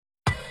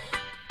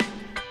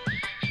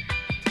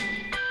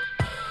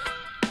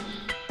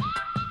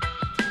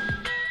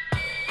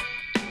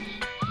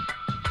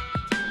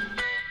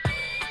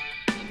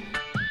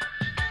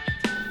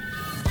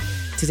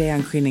Today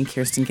on Karina and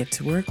Kirsten Get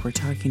to Work, we're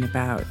talking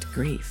about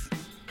grief.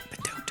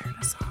 But don't turn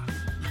us off.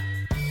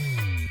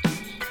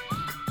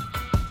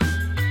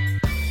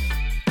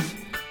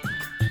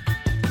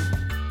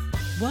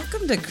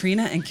 Welcome to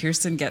Karina and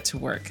Kirsten Get to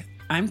Work.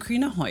 I'm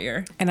Karina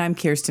Hoyer. And I'm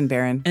Kirsten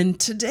Barron. And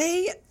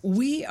today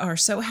we are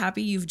so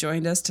happy you've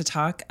joined us to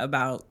talk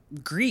about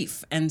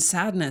grief and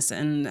sadness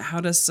and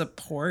how to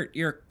support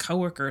your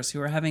coworkers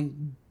who are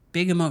having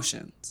big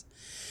emotions.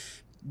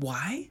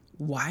 Why?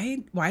 Why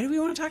do we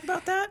want to talk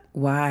about that?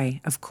 Why?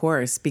 Of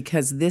course,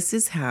 because this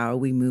is how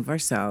we move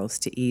ourselves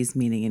to ease,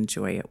 meaning, and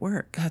joy at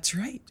work. That's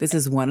right. This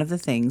is one of the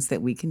things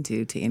that we can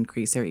do to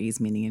increase our ease,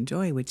 meaning, and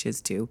joy, which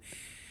is to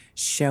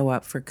show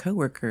up for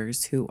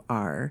coworkers who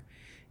are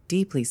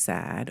deeply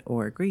sad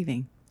or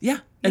grieving. Yeah,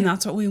 and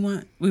that's what we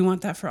want. We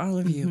want that for all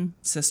of you,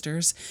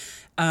 sisters.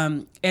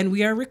 And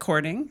we are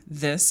recording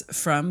this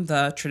from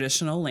the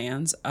traditional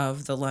lands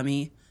of the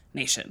Lummi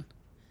Nation.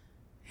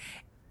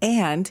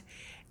 And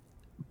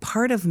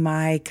part of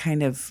my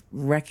kind of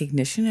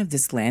recognition of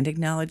this land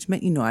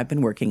acknowledgement, I've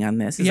been working on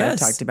this, as I've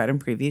talked about in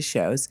previous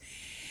shows,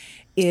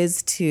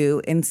 is to,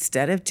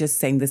 instead of just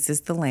saying this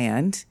is the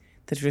land,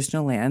 the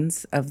traditional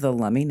lands of the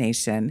Lummi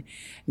Nation,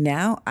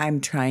 now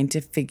I'm trying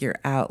to figure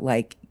out,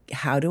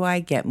 how do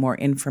I get more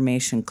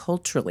information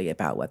culturally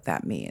about what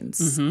that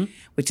means,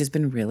 which has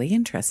been really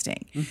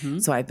interesting.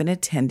 So I've been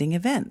attending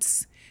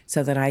events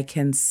so that I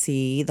can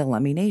see the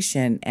Lummi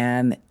Nation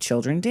and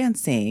children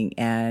dancing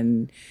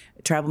and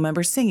tribal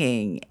members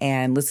singing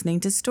and listening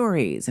to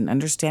stories and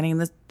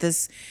understanding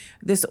this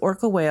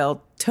orca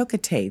whale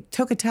Tokatai?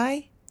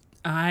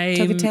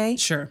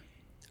 Sure.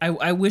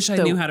 I wish I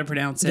knew how to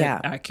pronounce it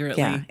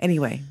accurately. Yeah.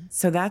 Anyway,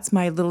 so that's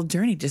my little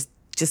journey. Just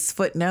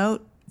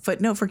footnote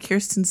for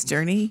Kirsten's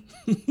journey.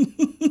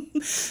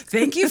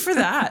 Thank you for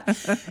that.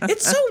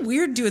 It's so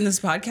weird doing this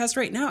podcast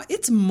right now.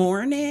 It's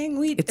morning.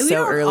 It's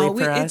so early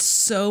for us. It's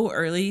so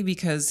early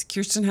because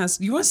Kirsten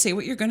you want to say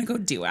what you're going to go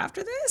do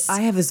after this? I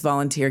have this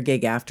volunteer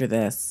gig after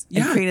this.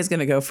 Yeah. And Karina's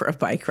going to go for a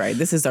bike ride.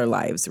 This is our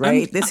lives,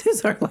 right? This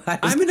is our lives.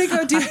 I'm going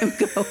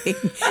to go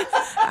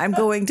I'm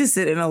going to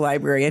sit in a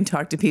library and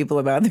talk to people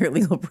about their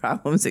legal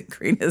problems, and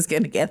Karina's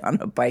going to get on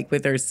a bike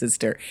with her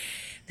sister.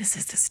 This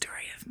is the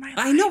story of my life.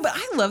 I know, but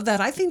I love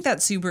that. I think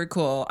that's super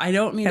cool. I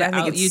don't mean to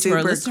out you to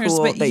our listeners,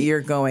 cool but that you're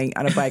going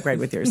on a bike ride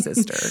with your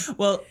sister.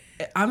 Well,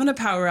 I'm going to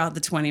power out the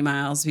 20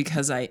 miles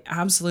because I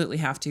absolutely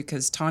have to,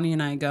 because Tanya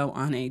and I go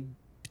on a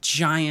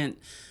giant,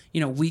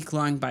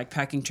 week-long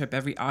bikepacking trip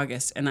every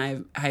August, and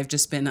I've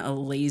just been a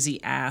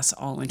lazy ass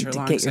all winter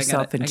long. Get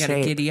yourself in shape. I got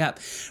to giddy up.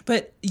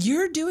 But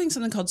you're doing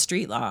something called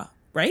street law,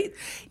 right?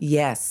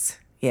 Yes.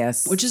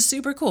 Which is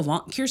super cool.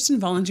 Kirsten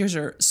volunteers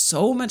her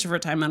so much of her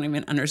time. I don't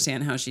even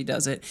understand how she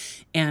does it.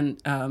 And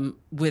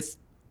with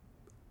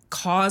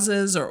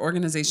causes or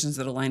organizations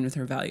that align with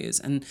her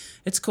values. And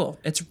it's cool.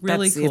 It's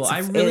really cool. I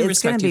really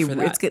respect you for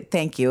that. It's good.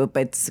 Thank you.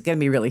 But it's going to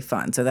be really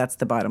fun. So that's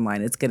the bottom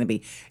line. It's going to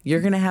be, you're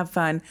going to have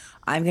fun.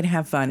 I'm going to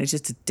have fun. It's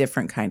just a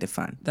different kind of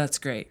fun. That's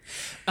great.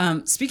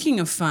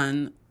 Speaking of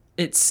fun,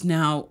 it's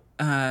now...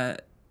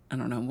 I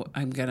don't know.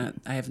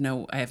 I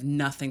have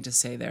nothing to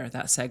say there.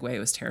 That segue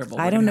was terrible.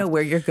 I don't know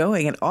where you're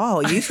going at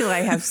all. Usually I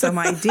have some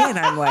idea and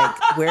I'm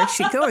like, where is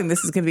she going?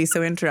 This is going to be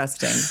so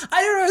interesting.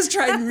 I don't know. I was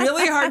trying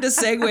really hard to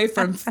segue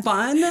from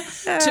fun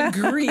to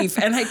grief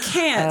and I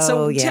can't.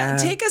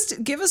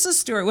 Give us a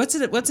story. What's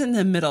in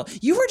the middle?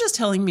 You were just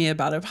telling me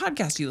about a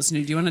podcast you listen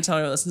to. Do you want to tell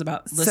our listeners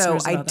about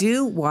that? I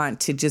do want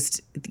to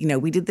just,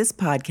 we did this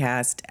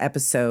podcast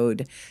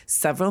episode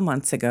several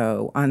months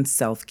ago on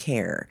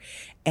self-care.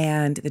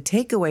 And the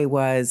takeaway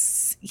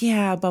was,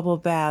 bubble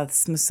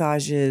baths,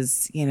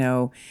 massages,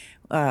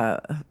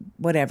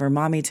 whatever,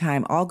 mommy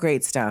time, all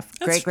great stuff.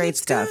 Great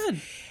stuff.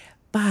 Good.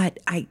 But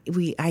I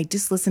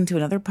just listened to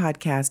another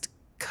podcast,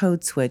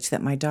 Code Switch,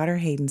 that my daughter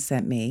Hayden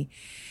sent me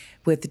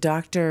with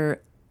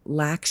Dr.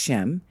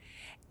 Laksham.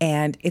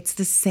 And it's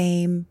the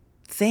same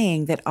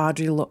thing that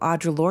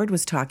Audre Lorde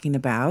was talking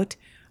about,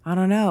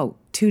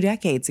 2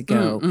 decades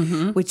ago,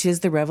 which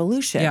is the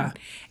revolution. Yeah.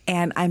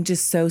 And I'm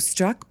just so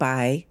struck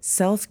by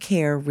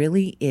self-care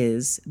really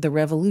is the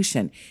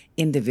revolution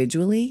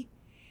individually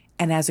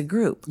and as a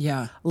group.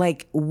 Yeah.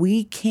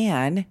 We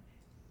can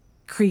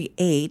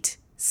create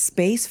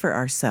space for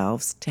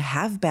ourselves to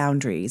have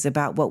boundaries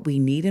about what we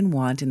need and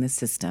want in the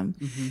system.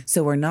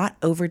 So we're not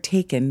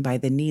overtaken by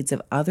the needs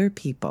of other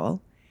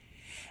people.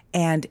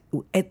 And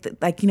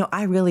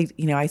I really,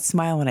 I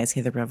smile when I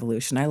say the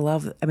revolution. I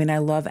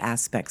love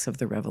aspects of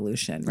the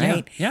revolution,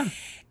 right? Yeah.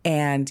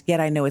 And yet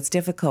I know it's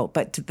difficult,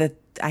 but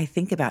I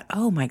think about,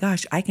 oh my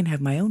gosh, I can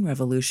have my own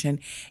revolution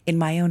in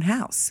my own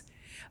house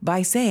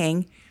by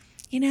saying,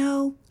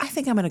 I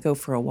think I'm going to go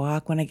for a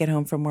walk when I get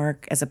home from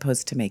work as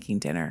opposed to making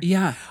dinner.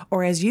 Yeah.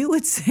 Or as you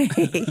would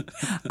say,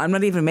 I'm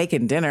not even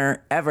making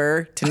dinner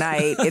ever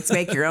tonight. It's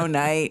make your own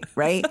night,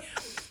 right?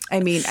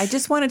 I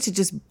just wanted to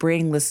just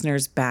bring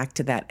listeners back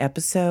to that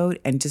episode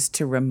and just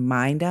to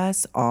remind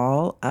us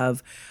all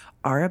of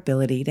our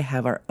ability to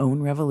have our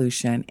own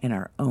revolution in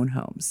our own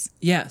homes.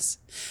 Yes.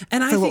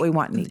 And what we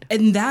want and need.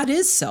 And that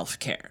is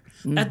self-care.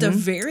 At the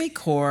very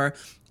core,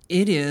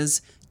 it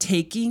is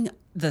taking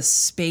the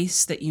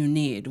space that you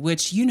need,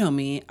 which, you know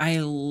me, I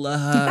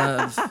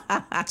love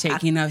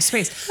taking up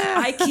space.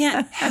 I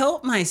can't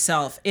help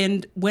myself.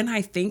 And when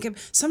I think of,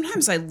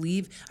 sometimes I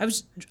leave, I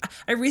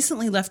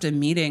recently left a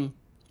meeting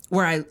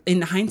where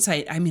in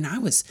hindsight, I mean, I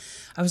was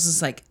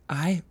just like,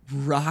 I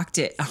rocked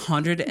it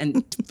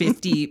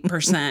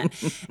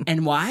 150%.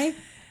 And why?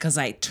 Because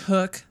I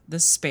took the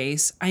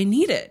space I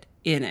needed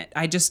in it.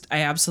 I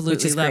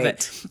absolutely love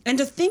it. And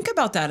to think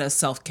about that as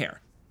self-care.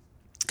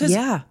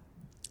 Yeah.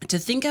 To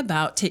think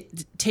about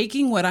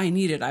taking what I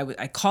needed.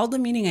 I called the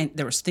meeting.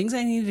 There was things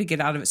I needed to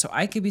get out of it so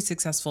I could be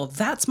successful.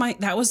 That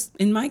was,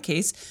 in my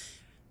case,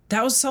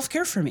 that was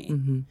self-care for me.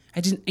 Mm-hmm.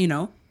 I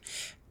didn't,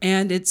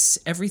 and it's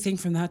everything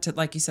from that to,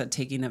 like you said,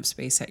 taking up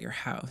space at your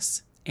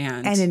house.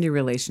 And in your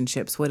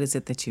relationships, what is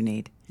it that you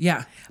need?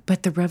 Yeah.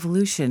 But the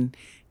revolution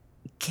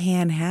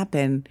can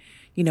happen,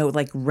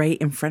 like right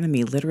in front of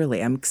me,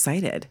 literally. I'm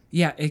excited.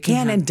 Yeah, it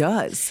can and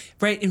does.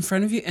 Right in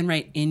front of you and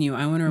right in you.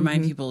 I want to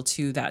remind people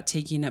too that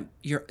taking up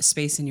your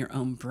space in your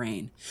own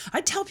brain.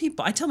 I tell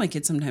my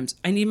kids sometimes,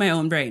 I need my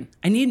own brain.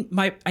 I need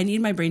my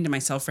brain to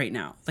myself right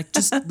now. Like,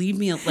 just leave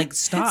me, like,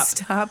 stop.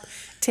 Stop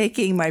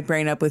taking my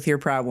brain up with your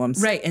problems.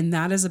 Right. And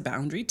that is a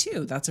boundary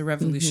too. That's a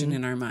revolution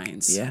in our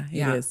minds. Yeah,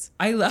 it is.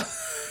 I love.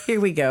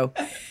 Here we go.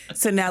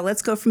 So now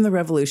let's go from the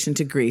revolution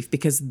to grief,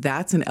 because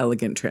that's an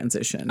elegant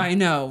transition. I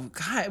know.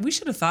 God, we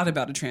should have thut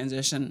about a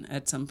transition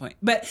at some point,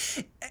 but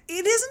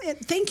it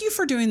isn't. Thank you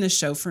for doing this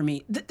show for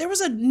me. There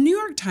was a New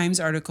York Times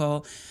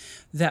article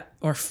there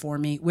was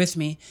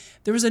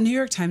a New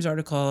York Times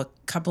article a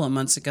couple of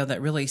months ago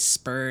that really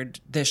spurred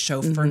this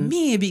show for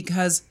me,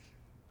 because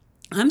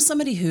I'm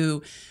somebody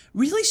who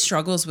really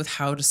struggles with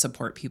how to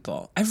support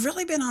people. I've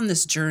really been on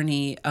this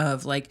journey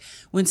of, like,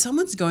 when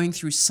someone's going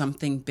through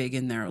something big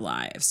in their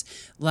lives,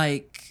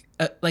 like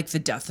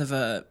the death of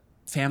a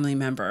family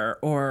member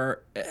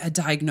or a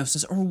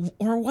diagnosis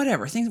or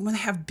whatever, things when they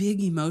have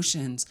big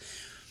emotions,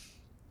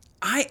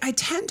 I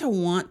tend to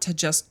want to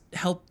just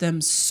help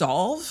them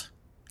solve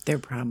their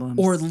problems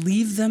or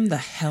leave them the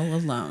hell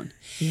alone.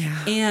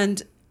 Yeah.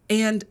 And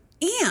then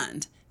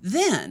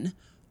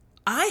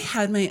I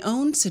had my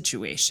own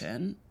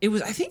situation.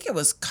 I think it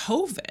was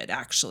COVID,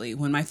 actually,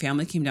 when my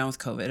family came down with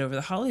COVID over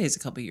the holidays a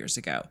couple of years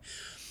ago.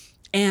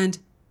 And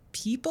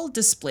people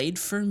displayed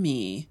for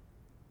me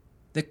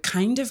the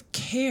kind of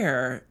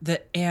care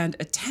and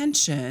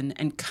attention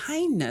and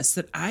kindness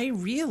that I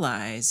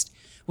realized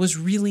was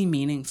really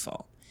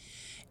meaningful.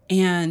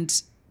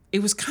 And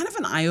it was kind of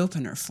an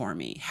eye-opener for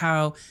me,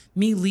 how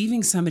me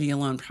leaving somebody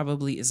alone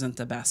probably isn't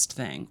the best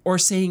thing. Or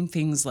saying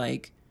things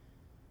like,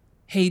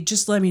 hey,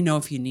 just let me know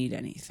if you need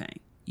anything,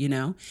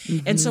 Mm-hmm.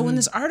 And so when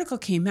this article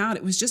came out,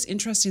 it was just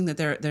interesting that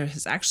there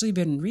has actually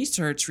been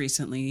research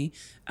recently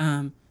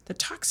that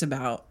talks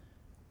about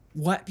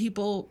what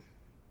people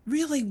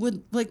really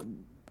would like,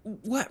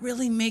 what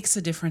really makes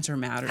a difference or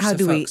matters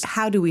to folks.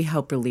 How do we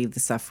help relieve the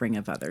suffering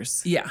of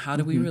others? Yeah, how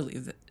do we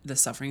relieve the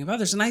suffering of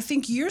others? And I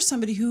think you're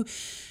somebody who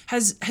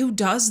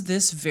does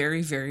this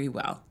very, very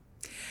well.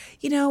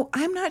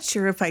 I'm not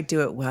sure if I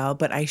do it well,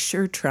 but I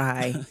sure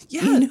try.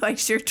 Yeah. I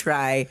sure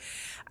try.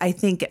 I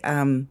think,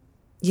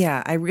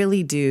 I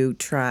really do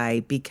try,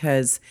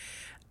 because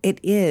it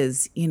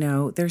is,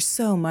 there's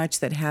so much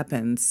that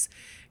happens,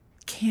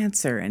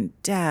 cancer and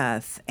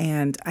death.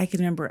 And I can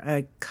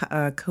remember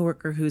a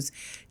coworker whose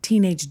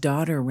teenage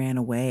daughter ran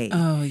away.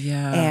 Oh,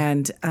 yeah.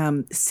 And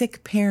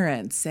sick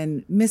parents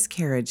and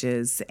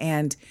miscarriages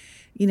and,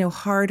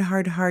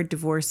 hard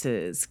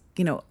divorces,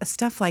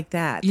 stuff like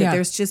that. Yeah. That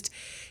there's just,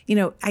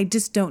 I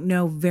just don't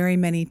know very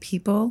many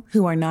people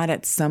who are not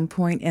at some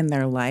point in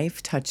their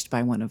life touched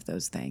by one of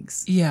those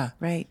things. Yeah.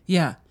 Right?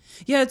 Yeah.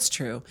 Yeah, it's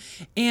true.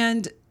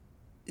 And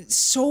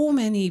so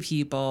many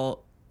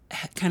people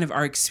kind of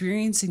are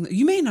experiencing,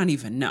 you may not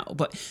even know,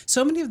 but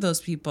so many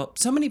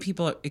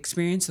people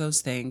experience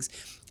those things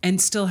and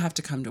still have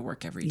to come to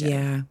work every day.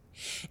 Yeah.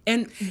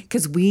 And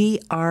because we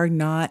are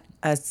not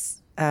a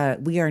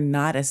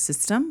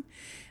system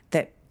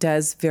that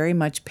does very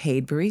much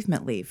paid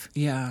bereavement leave.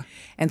 Yeah.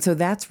 And so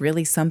that's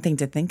really something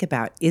to think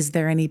about. Is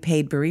there any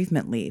paid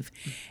bereavement leave?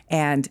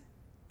 And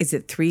is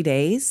it 3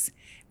 days,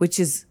 which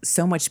is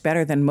so much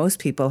better than most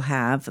people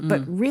have?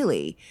 But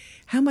really,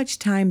 how much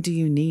time do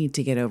you need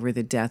to get over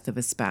the death of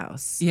a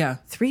spouse? Yeah.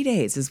 3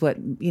 days is what,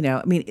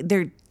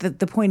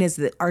 the point is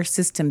that our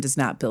system does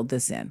not build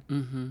this in.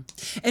 Mm-hmm.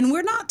 And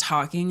we're not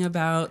talking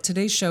about,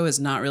 today's show is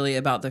not really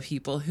about the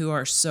people who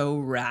are so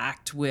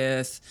racked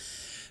with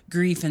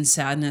grief and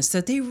sadness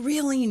that they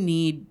really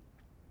need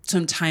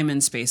some time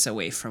and space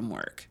away from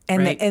work.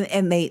 And right?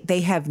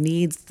 they have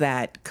needs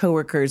that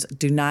coworkers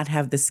do not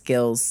have the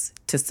skills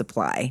to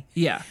supply.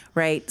 Yeah.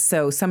 Right.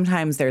 So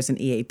sometimes there's an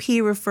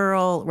EAP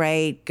referral,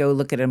 right? Go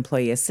look at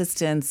employee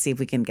assistance, see if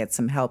we can get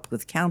some help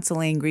with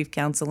counseling, grief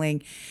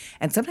counseling.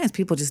 And sometimes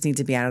people just need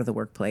to be out of the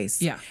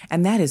workplace. Yeah.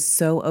 And that is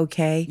so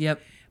okay.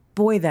 Yep.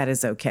 Boy, that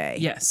is okay.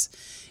 Yes.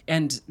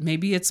 And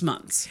maybe it's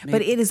months.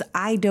 But it is,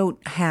 I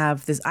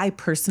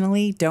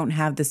personally don't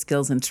have the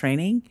skills and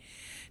training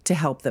to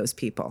help those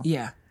people.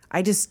 Yeah.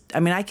 I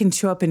mean, I can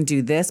show up and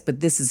do this, but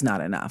this is not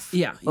enough.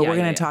 Yeah. What we're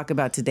going to talk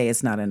about today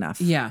is not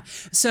enough. Yeah.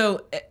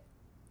 So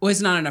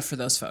it's not enough for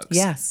those folks.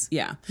 Yes.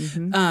 Yeah.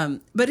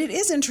 But it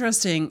is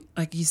interesting,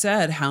 like you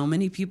said, how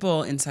many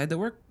people inside the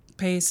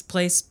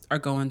workplace are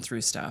going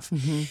through stuff.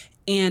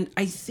 And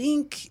I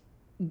think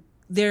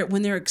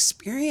when they're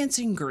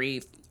experiencing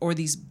grief or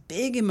these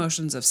big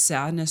emotions of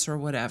sadness or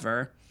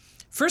whatever,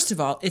 first of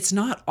all, it's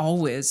not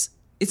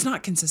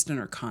consistent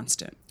or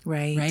constant.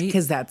 Right. Right.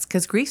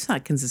 Because grief's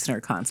not consistent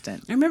or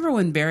constant. I remember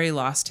when Barry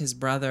lost his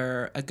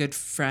brother, a good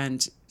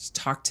friend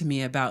talked to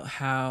me about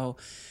how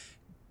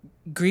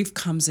grief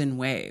comes in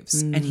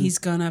waves and he's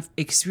going to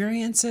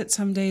experience it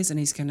some days and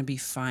he's going to be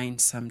fine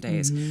some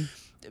days.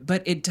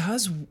 But it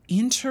does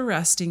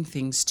interesting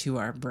things to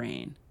our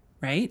brain,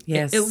 right?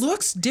 Yes. It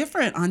looks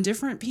different on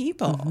different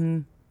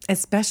people.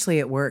 Especially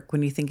at work,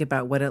 when you think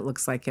about what it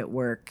looks like at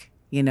work,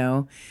 you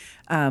know?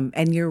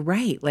 And you're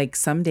right. Like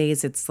some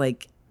days it's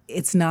like,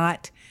 it's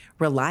not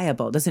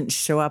reliable. It doesn't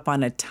show up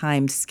on a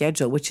timed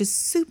schedule, which is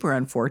super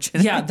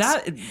unfortunate. Yeah,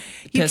 that you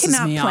pisses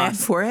cannot me plan off.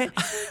 for it.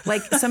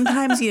 Like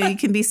sometimes, you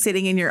can be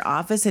sitting in your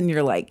office and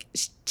you're like,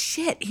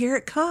 shit, here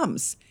it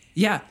comes.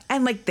 Yeah.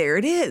 And like, there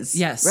it is.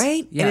 Yes.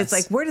 Right? Yes. And it's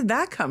like, where did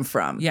that come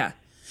from? Yeah.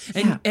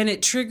 And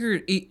it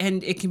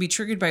can be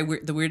triggered by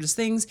the weirdest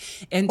things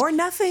Or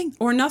nothing.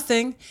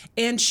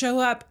 and show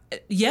up,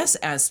 yes,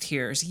 as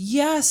tears,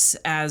 yes,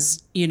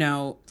 as,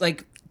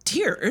 like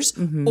tears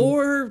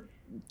or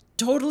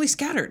totally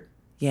scattered.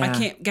 Yeah. I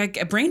can't get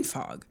a brain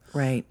fog.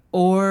 Right.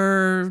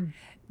 Or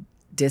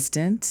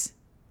distant,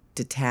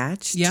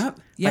 detached. Yep.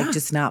 Yeah. Like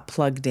just not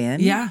plugged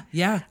in. Yeah.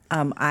 Yeah.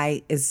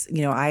 I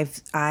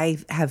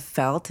have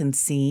felt and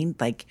seen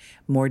like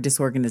more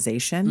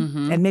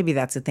disorganization, and maybe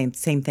that's the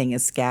same thing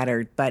as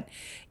scattered, but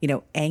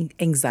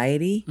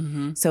anxiety.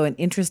 So an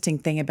interesting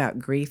thing about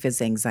grief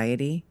is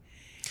anxiety,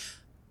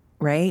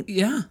 right?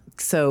 Yeah.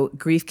 So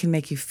grief can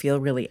make you feel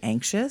really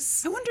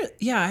anxious. I wonder.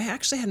 Yeah, I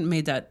actually hadn't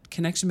made that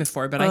connection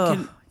before, but I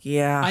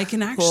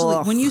can actually,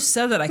 when you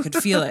said that, I could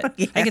feel it.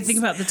 Yes. I could think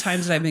about the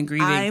times that I've been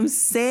grieving. I'm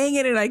saying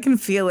it and I can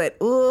feel it.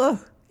 Oh,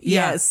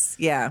 Yeah. yes.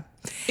 Yeah.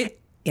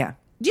 Yeah.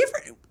 Do you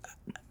ever?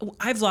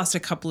 I've lost a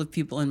couple of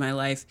people in my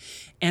life,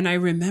 and I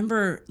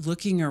remember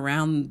looking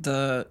around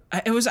I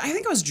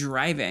think I was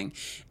driving,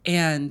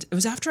 and it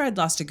was after I'd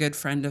lost a good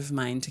friend of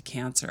mine to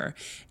cancer,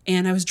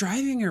 and I was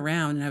driving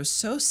around, and I was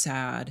so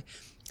sad,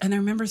 and I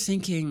remember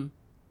thinking,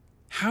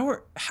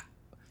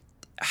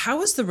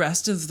 how is the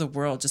rest of the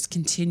world just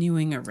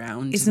continuing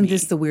around Isn't me?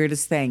 this the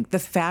weirdest thing? The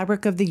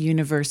fabric of the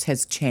universe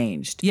has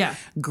changed. Yeah.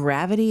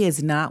 Gravity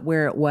is not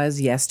where it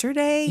was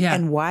yesterday. Yeah.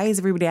 And why is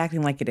everybody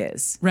acting like it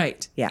is?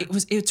 Right. Yeah.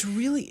 It's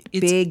really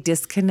Big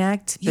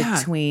disconnect Yeah.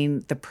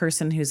 between the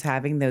person who's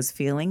having those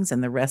feelings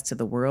and the rest of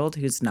the world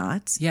who's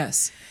not.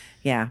 Yes.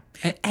 Yeah.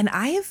 And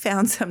I have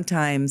found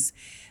sometimes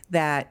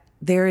that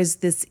there is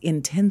this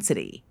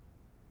intensity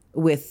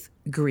with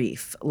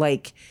grief.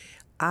 Like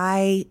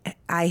I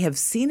have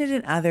seen it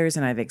in others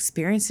and I've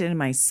experienced it in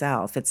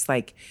myself. It's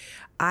like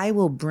I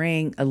will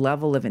bring a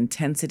level of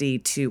intensity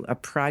to a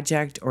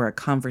project or a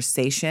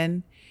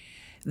conversation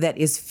that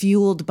is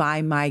fueled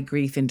by my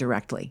grief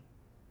indirectly.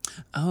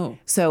 Oh.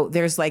 So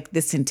there's like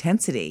this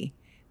intensity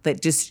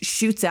that just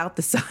shoots out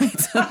the side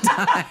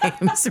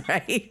sometimes,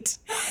 right?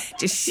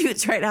 Just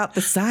shoots right out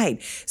the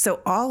side.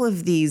 So all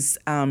of these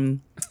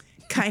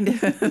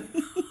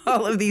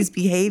all of these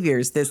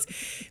behaviors,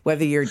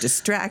 whether you're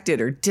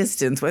distracted or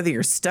distant, whether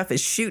your stuff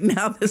is shooting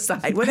out the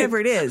side, whatever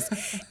it is,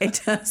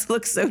 it does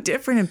look so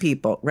different in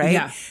people, right?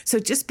 Yeah. So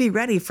just be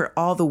ready for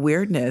all the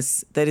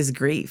weirdness that is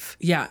grief.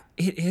 Yeah,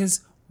 it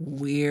is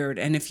weird.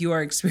 And if you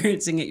are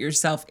experiencing it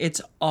yourself,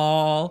 it's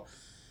all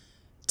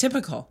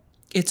typical.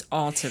 It's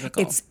all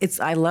typical.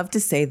 I love to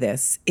say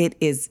this. It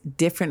is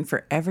different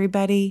for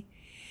everybody.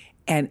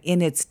 And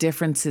in its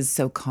differences,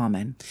 so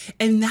common.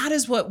 And that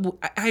is what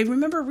I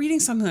remember reading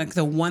something like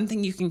the one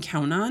thing you can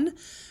count on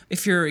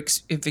if you're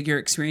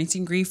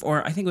experiencing grief,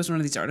 or I think it was one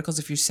of these articles,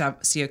 if you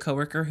see a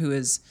coworker who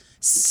is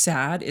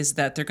sad, is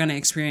that they're going to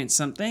experience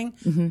something,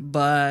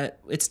 but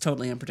it's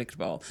totally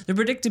unpredictable. The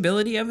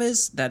predictability of it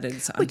is that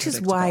it's unpredictable. Which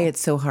is why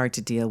it's so hard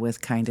to deal with,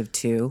 kind of,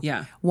 too.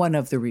 Yeah. One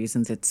of the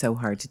reasons it's so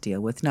hard to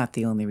deal with, not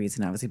the only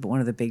reason, obviously, but one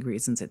of the big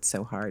reasons it's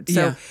so hard.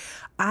 So Yeah.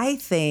 I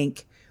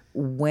think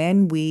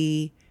when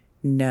we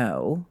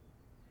know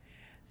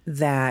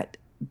that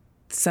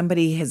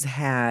somebody has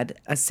had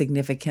a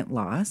significant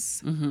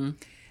loss,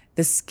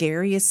 the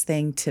scariest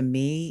thing to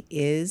me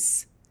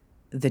is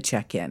the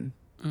check-in,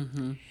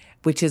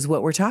 which is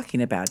what we're talking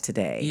about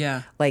today.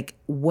 Yeah. Like,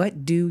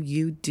 what do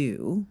you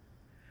do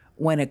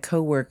when a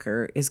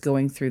coworker is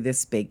going through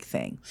this big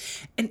thing?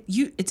 And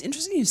it's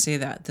interesting you say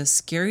that. The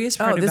scariest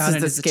part this about is it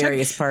the is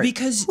scariest part.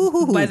 Because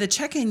Ooh. by the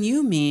check-in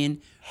you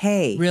mean,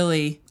 Hey,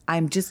 really,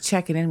 I'm just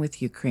checking in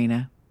with you,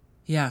 Karina.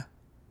 yeah.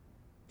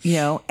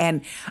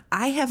 And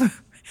I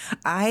have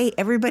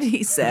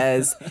Everybody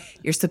says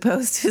you're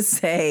supposed to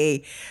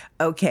say,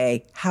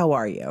 okay, how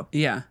are you?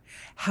 Yeah.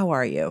 How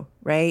are you?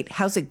 Right?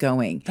 How's it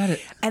going? That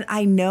And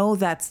I know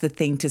that's the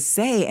thing to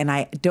say. And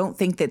I don't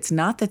think that's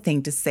not the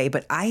thing to say,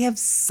 but I have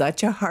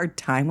such a hard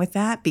time with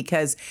that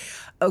because,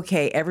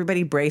 okay,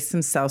 everybody brace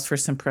themselves for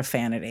some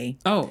profanity.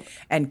 Oh.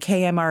 And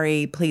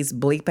KMRE, please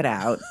bleep it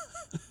out.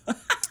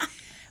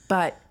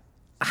 But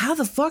how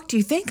the fuck do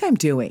you think I'm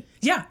doing?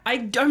 Yeah,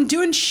 I'm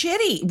doing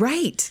shitty.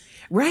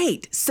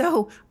 Right.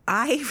 So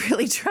I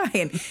really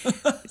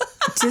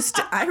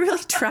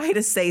try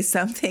to say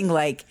something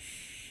like,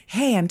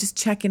 hey, I'm just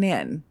checking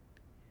in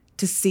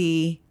to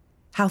see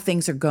how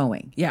things are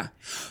going. Yeah.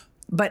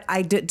 But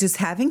just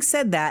having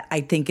said that,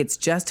 I think it's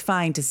just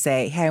fine to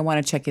say, hey, I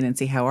want to check in and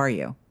see how are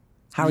you?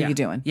 How are you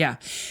doing? Yeah.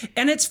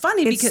 And it's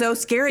funny because it's so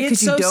scary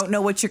because you don't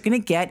know what you're going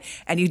to get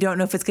and you don't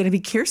know if it's going to be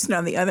Kirsten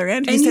on the other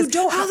end. And you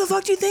don't, how the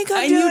fuck do you think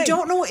I'm doing? And you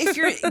don't know if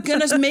you're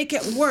going to make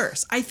it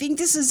worse. I think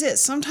this is it.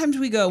 Sometimes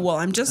we go, well,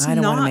 I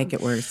don't want to make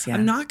it worse. Yeah.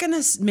 I'm not going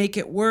to make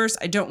it worse.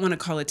 I don't want to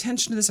call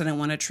attention to this. I don't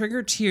want to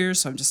trigger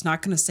tears. So I'm just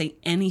not going to say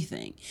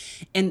anything.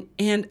 And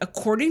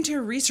according to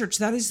research,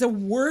 that is the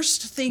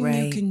worst thing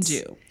you can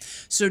do.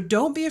 So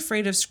don't be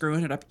afraid of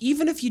screwing it up.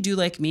 Even if you do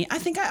like me, I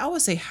think I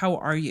always say, how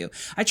are you?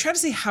 I try to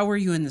say, how are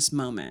you in this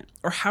moment?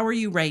 Or how are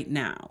you right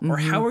now? Or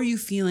how are you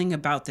feeling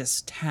about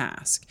this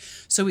task?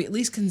 So we at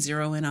least can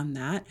zero in on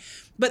that.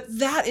 But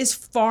that is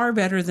far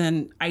better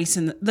than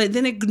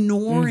than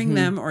ignoring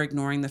them or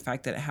ignoring the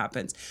fact that it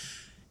happens.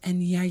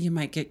 And yeah, you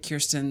might get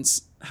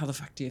Kirsten's, how the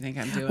fuck do you think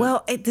I'm doing?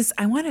 Well,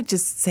 I want to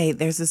just say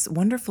there's this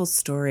wonderful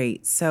story.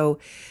 So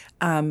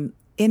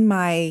in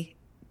my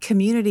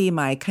community,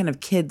 my kind of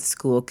kids'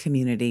 school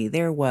community,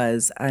 there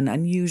was an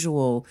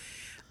unusual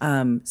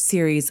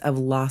series of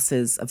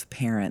losses of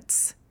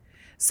parents.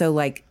 So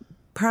like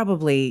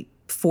probably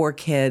 4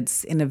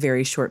 kids in a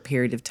very short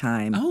period of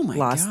time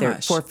lost their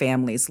 4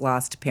 families,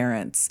 lost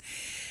parents.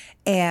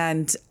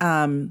 And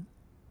in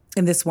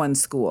this one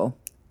school.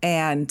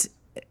 And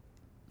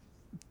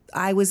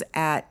I was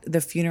at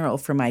the funeral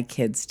for my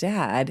kid's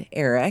dad,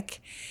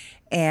 Eric,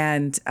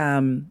 and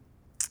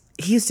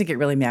he used to get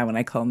really mad when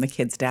I call him the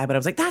kid's dad, but I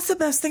was like, that's the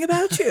best thing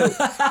about you.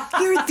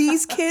 You're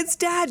these kids'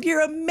 dad.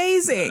 You're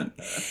amazing.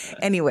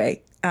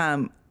 Anyway,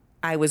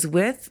 I was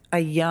with a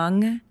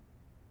young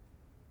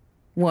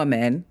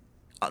woman,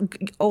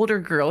 older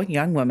girl,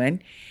 young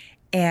woman,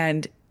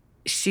 and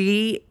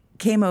she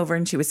came over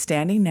and she was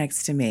standing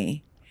next to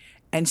me,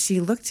 and she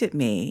looked at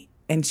me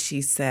and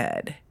she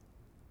said,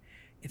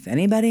 if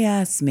anybody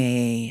asks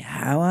me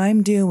how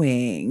I'm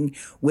doing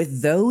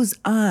with those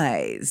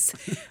eyes,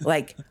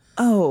 like,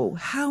 oh,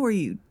 how are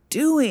you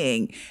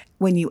doing?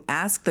 When you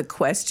ask the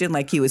question,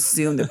 like you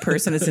assume the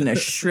person is in a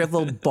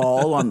shriveled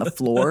ball on the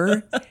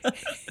floor,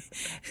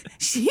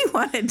 she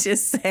wanted to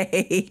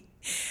say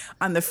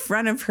on the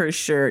front of her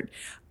shirt,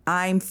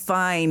 I'm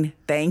fine,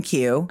 thank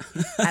you.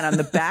 And on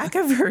the back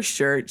of her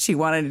shirt, she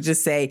wanted to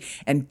just say,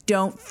 and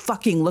don't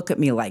fucking look at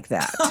me like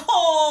that.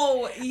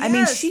 Oh, yes. I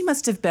mean, she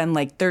must have been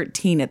like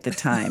 13 at the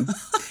time.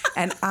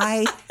 And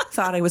I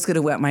thought I was going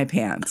to wet my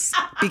pants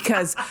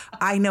because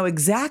I know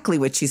exactly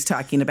what she's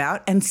talking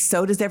about. And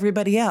so does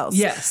everybody else.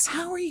 Yes.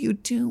 How are you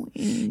doing?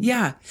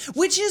 Yeah.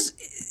 Which is,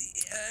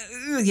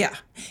 yeah.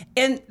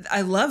 And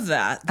I love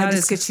that. That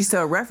is because she's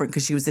so irreverent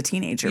because she was a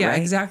teenager, yeah, right?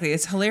 Yeah, exactly.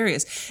 It's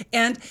hilarious.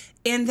 And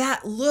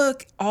that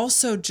look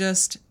also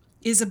just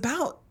is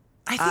about,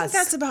 I think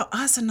that's about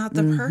us and not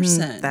the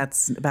person.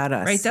 That's about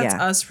us. Right? That's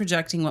us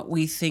projecting what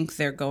we think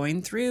they're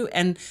going through.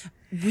 And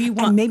we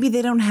want. And maybe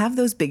they don't have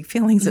those big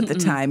feelings at the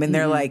time. And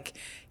they're like,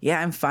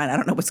 yeah, I'm fine. I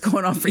don't know what's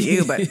going on for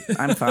you, but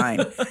I'm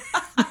fine.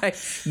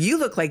 Right? You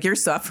look like you're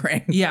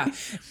suffering. Yeah.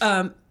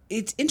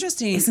 It's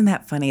interesting. Isn't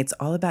that funny? It's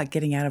all about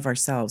getting out of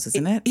ourselves,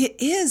 isn't it?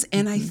 It is.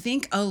 And I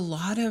think a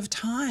lot of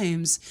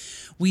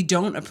times we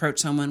don't approach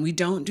someone, we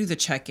don't do the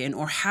check-in,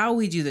 or how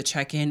we do the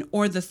check-in,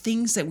 or the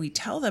things that we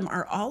tell them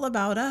are all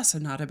about us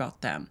and not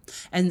about them.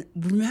 And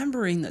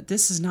remembering that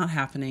this is not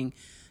happening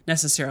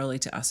necessarily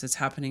to us, it's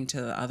happening to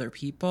the other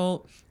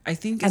people. I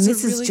think and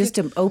this is just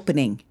an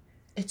opening.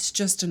 It's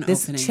just an opening.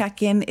 This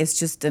check-in is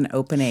just an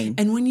opening.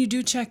 And when you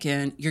do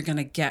check-in, you're going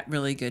to get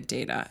really good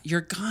data. You're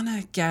going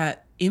to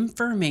get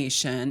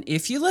information.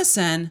 If you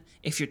listen,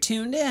 if you're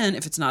tuned in,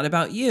 if it's not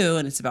about you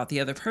and it's about the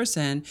other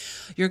person,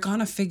 you're going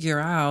to figure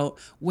out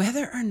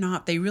whether or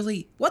not they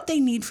really, what they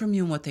need from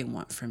you and what they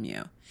want from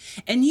you.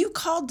 And you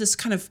called this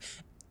kind of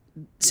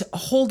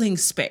holding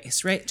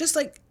space, right? Just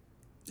like,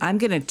 I'm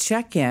going to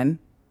check in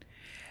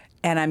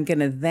and I'm going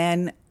to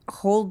then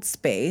hold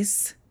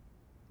space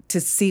to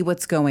see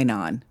what's going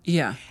on.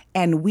 Yeah.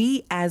 And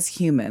we as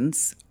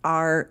humans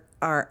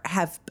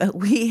have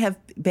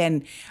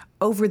been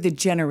over the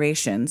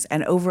generations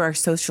and over our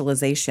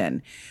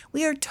socialization,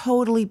 we are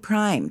totally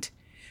primed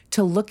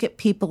to look at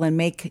people and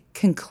make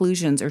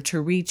conclusions or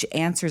to reach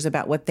answers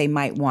about what they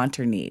might want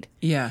or need.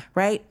 Yeah.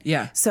 Right?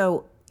 Yeah.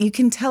 So you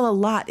can tell a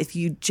lot if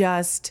you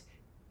just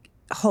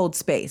hold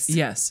space.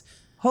 Yes.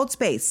 Hold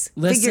space.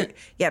 Listen.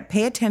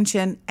 Pay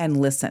attention and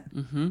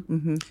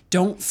listen.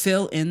 Don't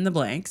fill in the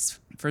blanks.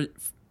 for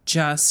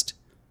just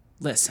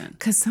listen.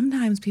 Because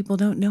sometimes people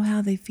don't know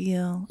how they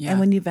feel. Yeah. And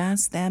when you've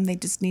asked them, they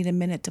just need a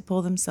minute to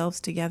pull themselves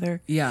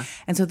together. Yeah.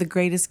 And so the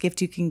greatest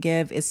gift you can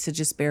give is to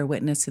just bear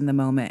witness in the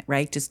moment,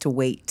 right? Just to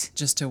wait.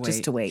 Just to wait.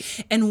 Just to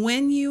wait. And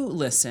when you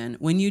listen,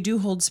 when you do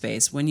hold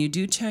space, when you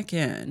do check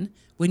in,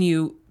 when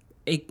you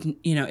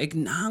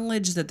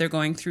acknowledge that they're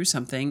going through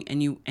something,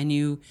 and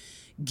you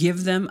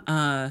give them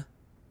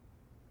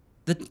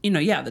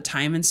the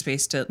time and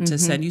space to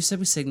send you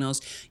some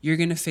signals, you're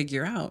going to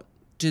figure out,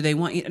 do they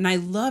want you? And I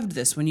loved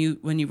this when you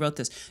wrote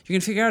this. You're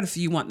going to figure out if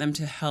you want them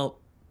to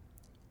help.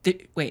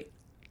 Wait,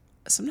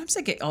 sometimes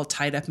I get all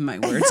tied up in my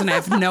words and I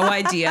have no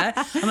idea.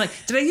 I'm like,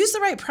 did I use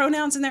the right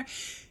pronouns in there?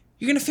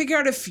 You're going to figure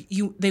out if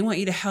they want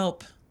you to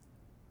help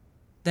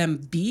them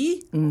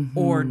be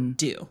or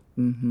do.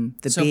 Mm-hmm.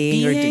 The so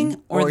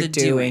being or the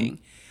doing. doing.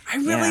 I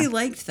really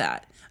liked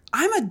that.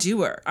 I'm a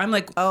doer. I'm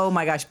like, oh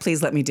my gosh,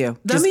 please let me do.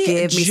 Just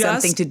give me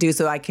something to do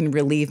so I can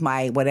relieve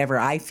my whatever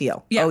I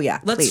feel. Yeah, oh yeah,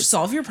 let's please.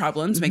 solve your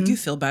problems, make you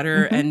feel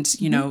better, and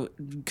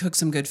cook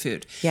some good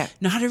food. Yeah,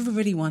 not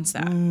everybody wants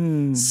that.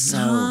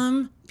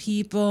 Some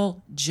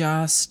people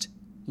just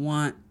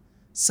want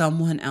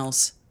someone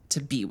else to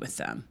be with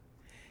them.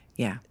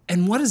 Yeah.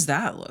 And what does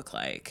that look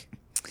like?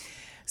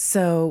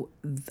 So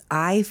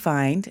I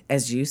find,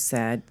 as you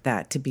said,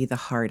 that to be the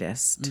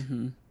hardest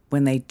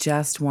when they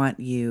just want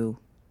you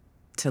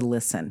to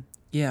listen.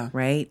 Yeah.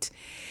 Right.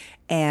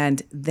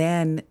 And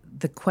then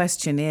the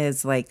question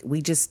is, like,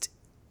 we just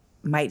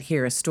might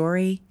hear a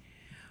story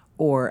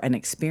or an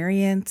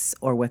experience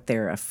or what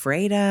they're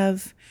afraid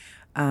of.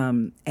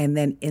 And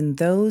then in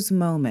those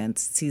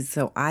moments,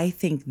 so I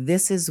think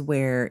this is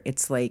where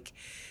it's like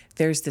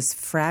there's this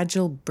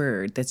fragile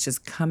bird that's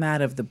just come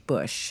out of the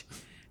bush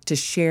to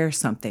share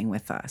something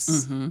with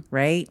us,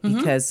 right?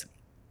 Because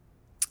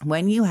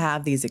when you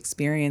have these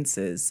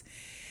experiences,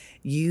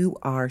 you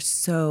are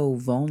so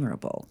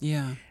vulnerable.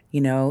 Yeah.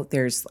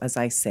 There's, as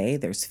I say,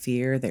 there's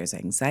fear, there's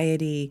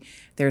anxiety,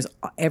 there's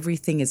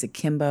everything is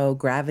akimbo,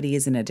 gravity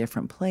is in a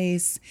different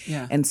place.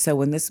 Yeah. And so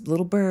when this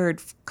little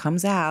bird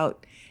comes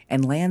out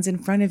and lands in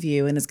front of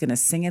you and is going to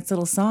sing its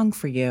little song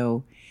for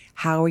you,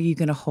 how are you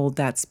going to hold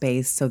that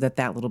space so that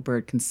little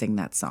bird can sing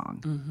that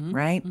song,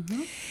 right?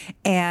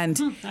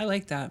 And I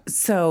like that.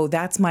 So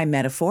that's my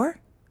metaphor.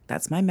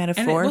 That's my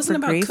metaphor. And it wasn't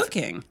for about grief.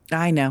 cooking.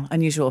 I know,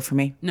 unusual for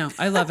me. No,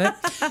 I love it.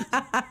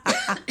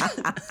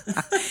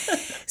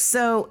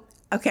 So,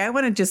 okay, I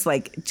want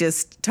to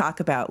just talk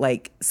about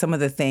some of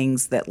the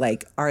things that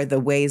are the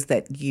ways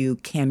that you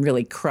can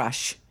really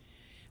crush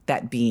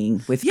that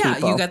being with people. Yeah,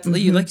 you got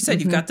like you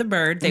said, you've got the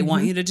bird. They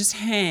want you to just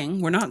hang.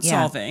 We're not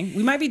solving.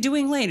 We might be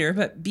doing later,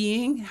 but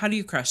being, how do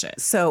you crush it?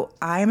 So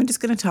I'm just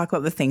going to talk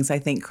about the things I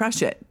think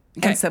crush it.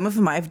 Okay. And some of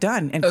them I've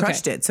done and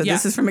crushed it. So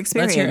this is from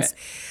experience.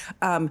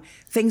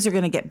 Things are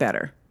going to get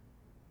better.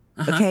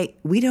 Okay.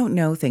 We don't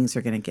know things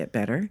are going to get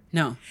better.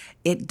 No.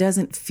 It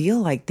doesn't feel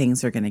like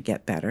things are going to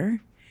get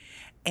better.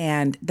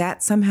 And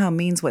that somehow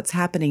means what's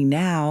happening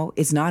now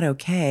is not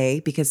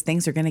okay because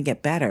things are going to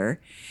get better.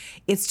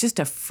 It's just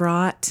a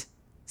fraught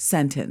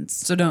sentence.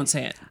 So don't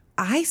say it.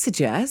 I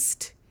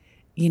suggest,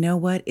 you know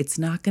what? It's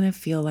not going to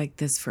feel like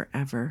this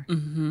forever.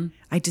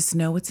 I just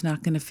know it's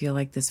not going to feel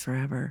like this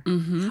forever.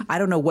 I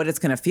don't know what it's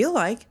going to feel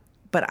like,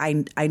 but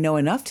I know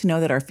enough to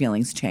know that our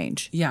feelings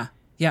change. Yeah.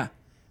 Yeah.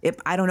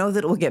 I don't know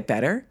that it will get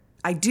better.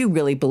 I do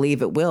really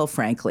believe it will,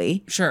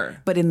 frankly.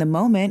 Sure. But in the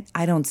moment,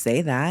 I don't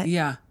say that.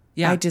 Yeah.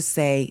 Yeah. I just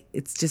say,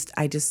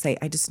 I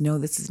just know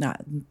this is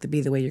not to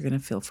be the way you're going to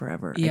feel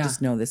forever. Yeah. I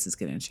just know this is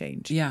going to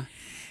change. Yeah.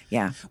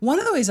 Yeah. One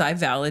of the ways I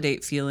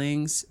validate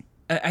feelings,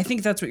 I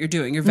think that's what you're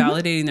doing. You're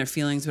validating their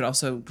feelings, but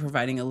also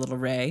providing a little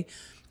ray.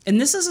 And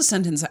this is a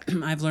sentence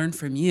I've learned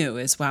from you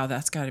is, wow,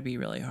 that's got to be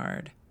really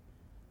hard.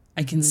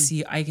 I can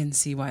see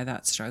why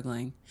that's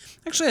struggling.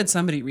 Actually, I had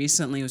somebody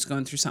recently who was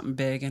going through something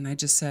big, and I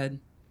just said,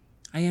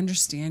 I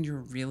understand you're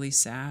really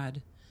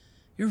sad.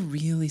 You're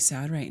really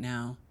sad right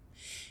now.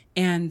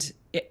 And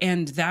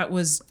that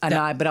was...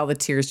 but all the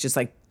tears just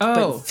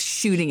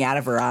shooting out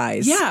of her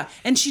eyes. Yeah.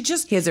 And she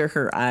just... His or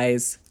her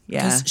eyes.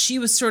 Yeah. Because she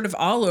was sort of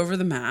all over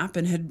the map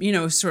and had,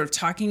 sort of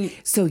talking...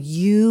 So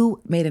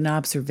you made an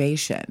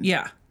observation.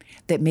 Yeah.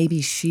 That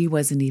maybe she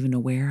wasn't even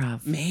aware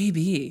of.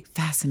 Maybe.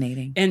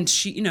 Fascinating. And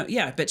she,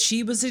 but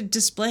she was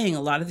displaying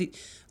a lot of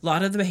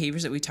the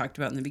behaviors that we talked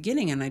about in the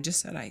beginning. And I just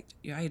said,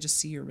 I just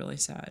see you're really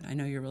sad. I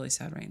know you're really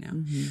sad right now.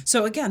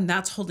 So again,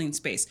 that's holding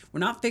space.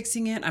 We're not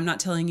fixing it. I'm not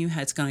telling you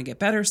how it's going to get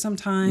better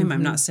sometime.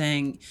 I'm not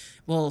saying,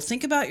 well,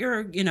 think about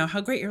your,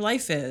 how great your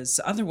life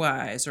is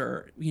otherwise,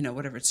 or,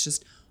 whatever. It's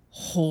just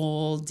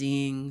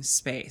holding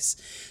space.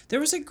 There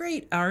was a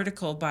great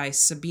article by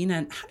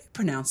Sabina. How do you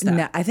pronounce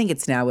that? I think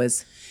it's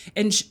Nawaz.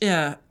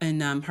 In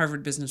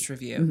Harvard Business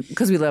Review.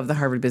 Because we love the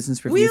Harvard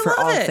Business Review for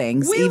all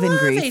things, even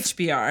grief.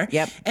 HBR.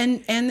 Yep.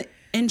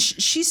 And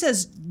she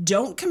says,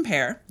 don't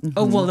compare.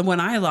 Oh, well,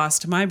 when I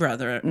lost my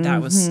brother, that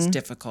was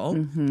difficult,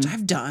 which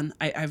I've done.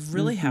 I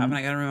really have, and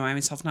I got to remind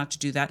myself not to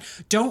do that.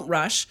 Don't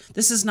rush.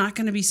 This is not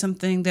going to be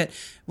something that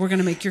we're going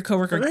to make your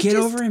coworker get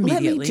over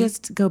immediately. Let me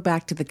just go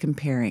back to the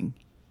comparing.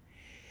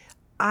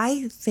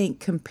 I think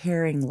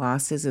comparing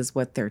losses is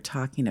what they're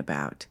talking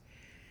about.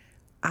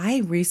 I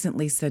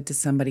recently said to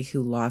somebody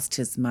who lost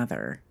his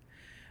mother,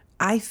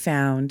 I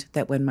found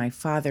that when my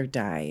father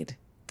died,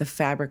 the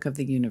fabric of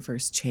the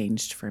universe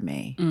changed for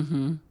me.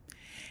 Mm-hmm.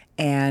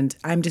 And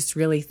I'm just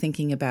really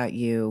thinking about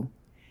you,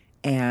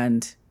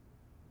 and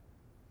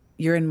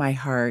you're in my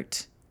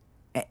heart.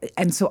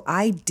 And so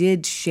I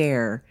did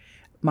share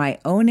my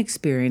own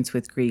experience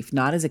with grief,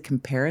 not as a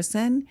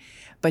comparison,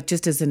 but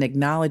just as an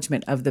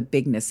acknowledgement of the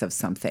bigness of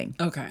something.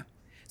 Okay.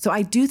 So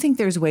I do think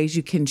there's ways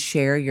you can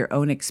share your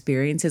own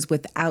experiences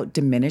without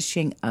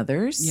diminishing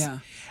others. Yeah.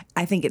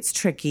 I think it's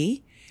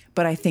tricky,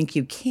 but I think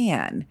you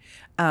can.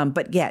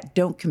 But yeah,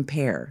 don't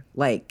compare.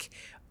 Like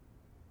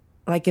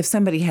if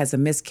somebody has a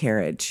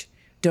miscarriage,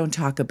 don't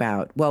talk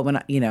about, well,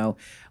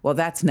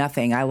 that's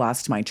nothing. I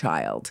lost my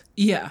child.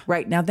 Yeah.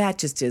 Right. Now that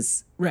just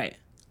is Right.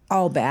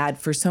 all bad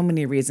for so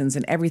many reasons,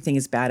 and everything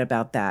is bad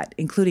about that,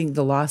 including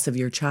the loss of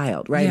your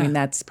child, right? Yeah. I mean,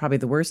 that's probably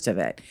the worst of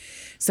it.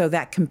 So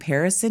that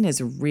comparison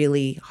is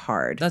really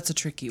hard. That's a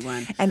tricky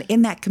one. And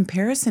in that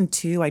comparison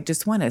too, I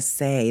just want to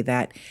say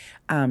that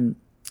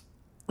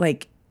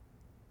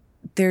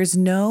there's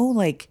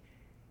no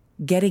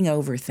getting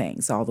over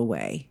things all the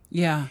way.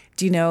 Yeah.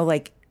 Do you know,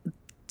 like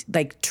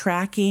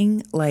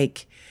tracking,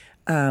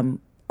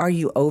 are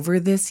you over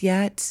this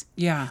yet?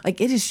 Yeah.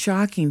 It is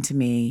shocking to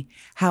me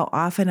how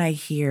often I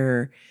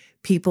hear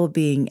people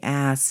being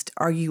asked,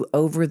 are you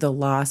over the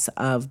loss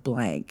of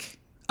blank?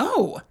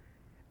 Oh.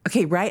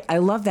 Okay, right? I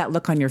love that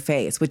look on your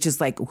face, which is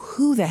like,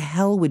 who the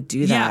hell would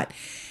do that?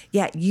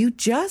 Yeah, you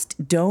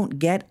just don't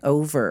get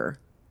over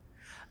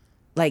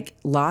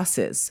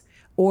losses.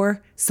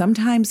 Or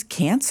sometimes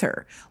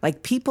cancer.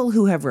 People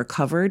who have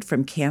recovered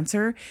from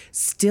cancer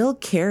still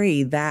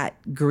carry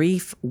that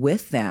grief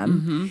with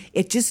them. Mm-hmm.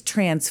 It just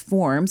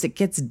transforms. It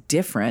gets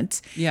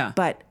different. Yeah.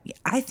 But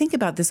I think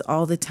about this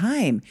all the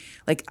time.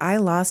 I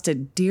lost a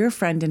dear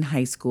friend in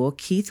high school,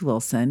 Keith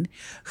Wilson,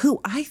 who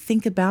I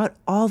think about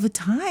all the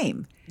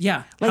time.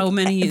 Yeah. How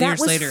many years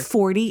later? That was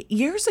 40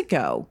 years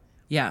ago.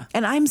 Yeah.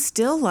 And I'm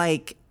still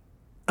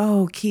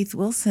oh, Keith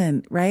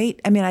Wilson, right?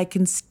 I mean, I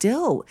can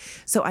still.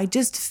 So I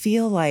just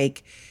feel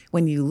like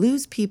when you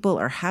lose people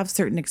or have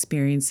certain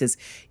experiences,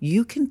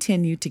 you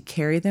continue to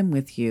carry them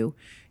with you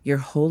your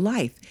whole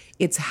life.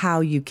 It's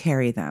how you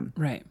carry them.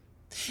 Right.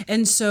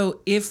 And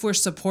so if we're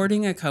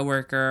supporting a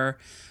coworker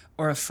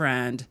or a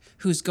friend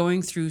who's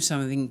going through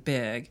something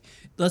big,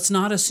 let's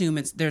not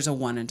assume there's a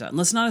one and done.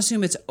 Let's not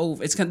assume it's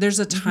over. There's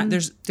a time.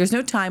 Mm-hmm. There's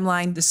no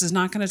timeline. This is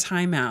not going to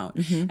time out.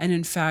 Mm-hmm. And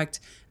in fact,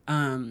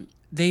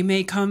 they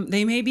may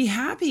be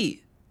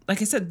happy.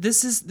 Like I said,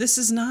 this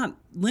is not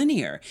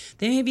linear.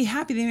 They may be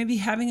happy. They may be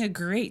having a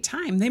great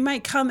time. They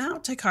might come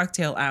out to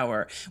cocktail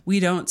hour. We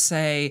don't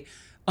say,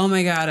 oh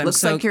my God,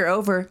 Looks like you're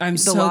over. I'm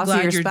so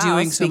glad you're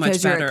doing so much better.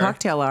 Because you're at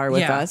cocktail hour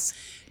with us.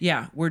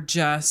 Yeah. We're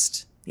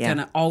just going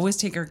to always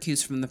take our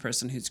cues from the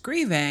person who's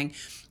grieving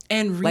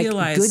and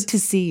realize. Good to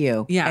see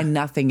you. Yeah. And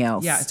nothing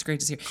else. Yeah, it's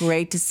great to see you.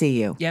 Great to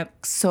see you.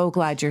 Yep. So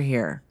glad you're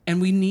here. And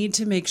we need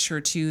to make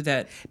sure too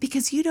that.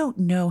 Because you don't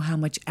know how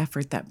much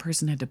effort that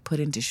person had to put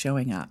into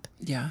showing up.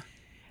 Yeah.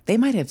 They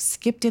might have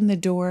skipped in the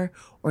door,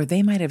 or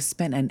they might have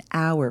spent an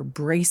hour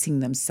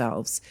bracing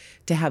themselves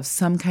to have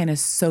some kind of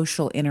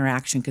social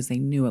interaction because they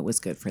knew it was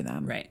good for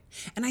them. Right.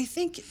 And I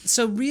think,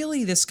 so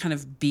really this kind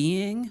of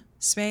being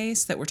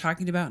space that we're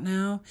talking about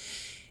now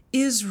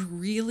is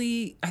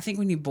really, I think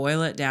when you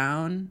boil it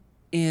down,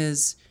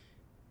 is,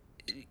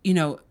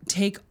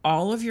 take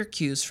all of your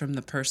cues from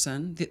the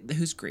person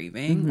who's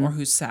grieving Mm-hmm. or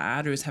who's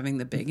sad or who's having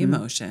the big Mm-hmm.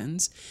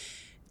 emotions,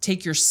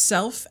 take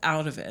yourself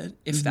out of it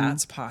if Mm-hmm.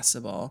 that's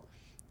possible,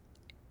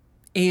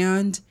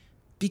 and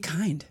be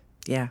kind.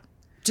 Yeah.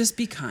 Just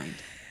be kind.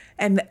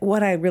 And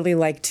what I really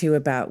like too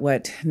about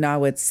what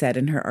Nawat said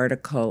in her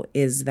article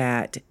is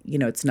that,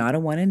 it's not a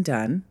one and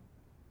done,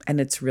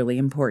 and it's really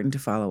important to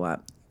follow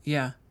up.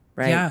 Yeah.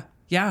 Right? Yeah.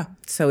 Yeah.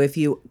 So if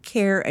you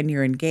care and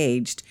you're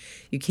engaged,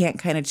 you can't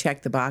kind of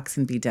check the box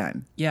and be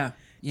done. Yeah.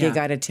 Yeah. You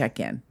got to check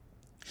in.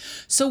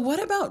 So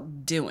what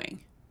about doing?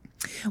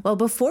 Well,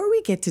 before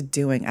we get to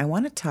doing, I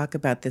want to talk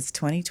about this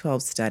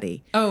 2012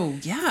 study. Oh,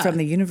 yeah. From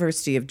the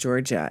University of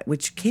Georgia,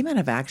 which came out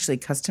of actually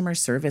customer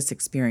service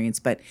experience.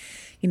 But,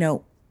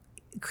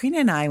 Karina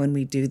and I, when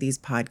we do these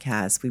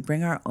podcasts, we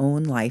bring our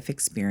own life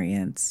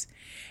experience,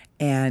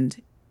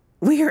 and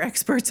we are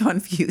experts on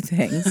few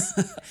things.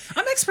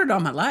 I'm expert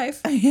on my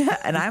life. Yeah,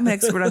 and I'm an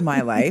expert on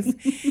my life.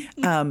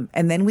 And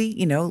then we,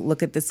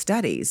 look at the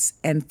studies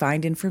and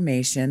find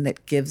information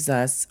that gives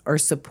us or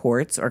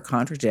supports or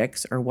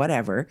contradicts or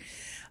whatever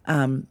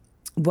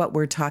what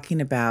we're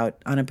talking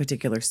about on a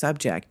particular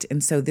subject.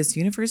 And so this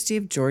University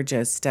of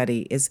Georgia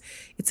study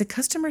it's a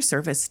customer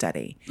service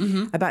study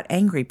about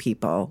angry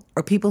people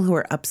or people who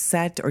are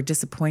upset or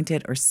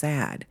disappointed or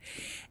sad.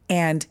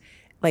 And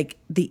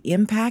the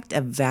impact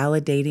of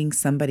validating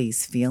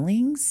somebody's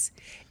feelings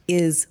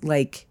is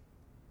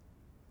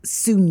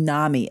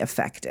tsunami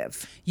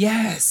effective.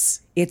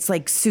 Yes. It's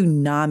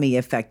tsunami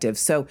effective.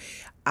 So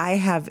I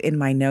have in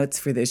my notes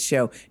for this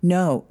show,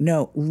 no,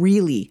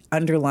 really,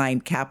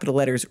 underline capital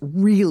letters,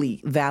 really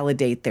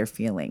validate their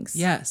feelings.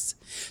 Yes.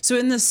 So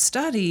in the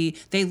study,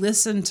 they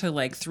listened to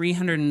like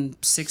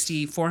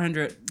 360,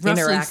 400,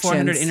 roughly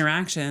 400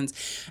 interactions.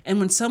 And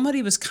when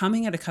somebody was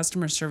coming at a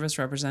customer service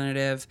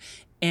representative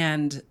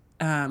and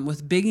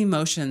with big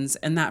emotions,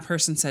 and that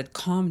person said,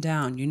 calm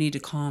down, you need to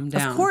calm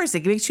down. Of course,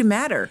 it makes you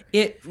madder.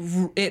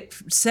 It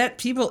set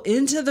people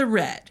into the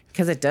red.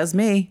 Because it does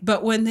me.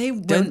 But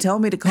don't tell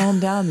me to calm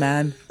down,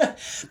 man.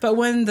 But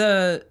when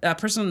the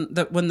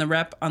when the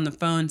rep on the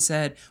phone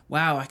said,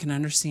 wow, I can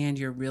understand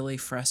you're really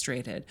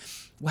frustrated.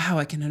 Wow,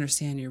 I can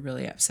understand you're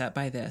really upset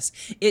by this.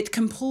 It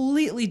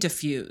completely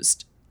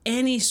diffused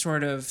any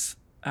sort of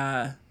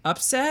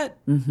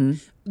upset. Mm-hmm.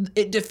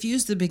 It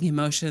diffused the big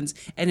emotions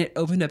and it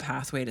opened a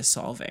pathway to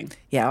solving.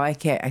 Yeah, I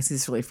can't. I see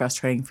this really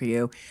frustrating for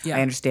you. Yeah.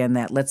 I understand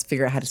that. Let's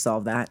figure out how to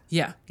solve that.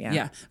 Yeah.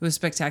 It was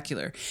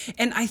spectacular.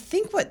 And I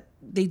think what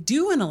they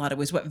do in a lot of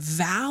ways, what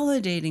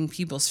validating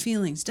people's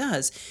feelings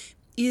does,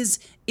 is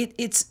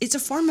it's a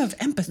form of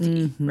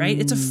empathy, right?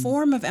 It's a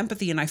form of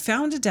empathy. And I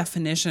found a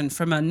definition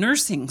from a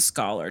nursing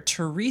scholar,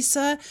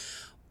 Teresa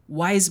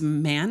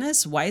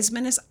Wisemanus.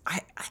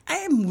 I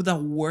am the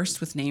worst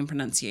with name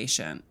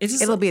pronunciation.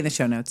 It'll be in the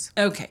show notes.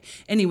 Okay.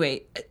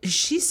 Anyway,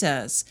 she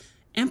says,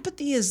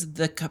 empathy is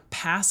the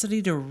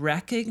capacity to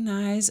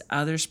recognize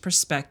others'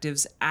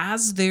 perspectives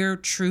as their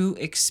true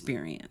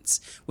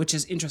experience, which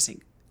is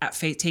interesting.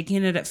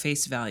 Taking it at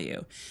face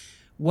value.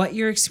 What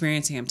you're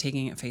experiencing, I'm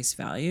taking at face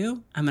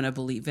value. I'm going to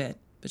believe it.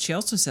 But she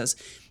also says,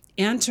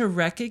 and to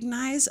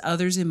recognize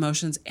others'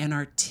 emotions and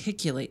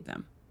articulate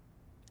them.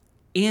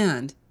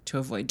 And to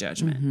avoid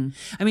judgment. Mm-hmm.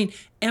 I mean,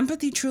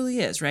 empathy truly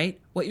is, right?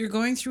 What you're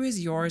going through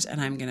is yours,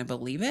 and I'm going to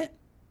believe it.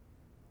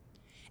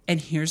 And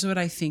here's what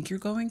I think you're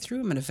going through.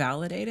 I'm going to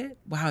validate it.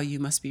 Wow, you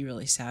must be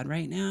really sad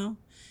right now.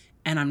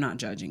 And I'm not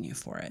judging you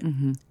for it.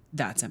 Mm-hmm.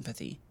 That's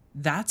empathy.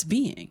 That's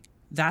being.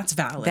 That's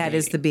validating. That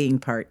is the being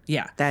part.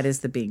 Yeah. That is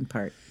the being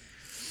part.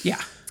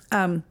 Yeah.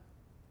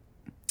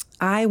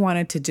 I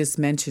wanted to just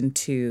mention,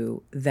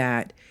 too,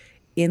 that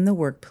in the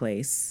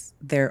workplace,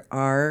 there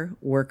are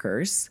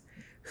workers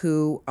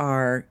who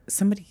are,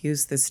 somebody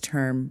used this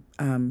term,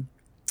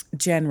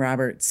 Jen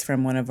Roberts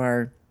from one of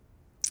our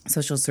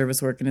social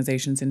service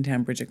organizations in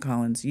town, Bridget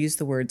Collins, used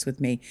the words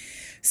with me,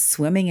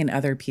 swimming in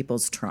other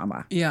people's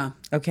trauma. Yeah.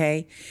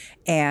 Okay?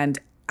 And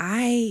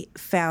I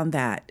found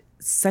that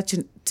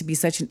to be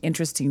such an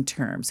interesting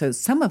term. So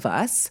some of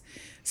us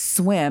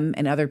swim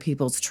in other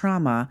people's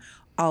trauma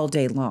all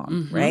day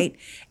long, right?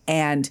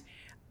 And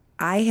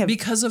I have...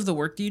 Because of the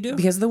work you do?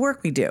 Because of the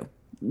work we do.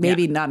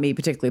 Maybe not me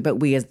particularly, but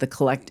we as the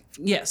collective.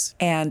 Yes.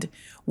 And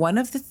one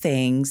of the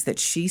things that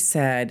she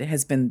said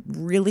has been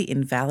really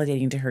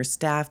invalidating to her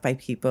staff by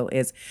people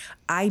is,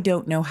 I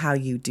don't know how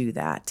you do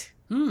that.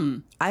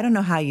 I don't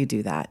know how you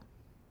do that.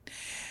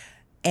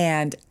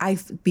 And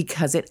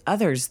because it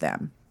others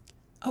them.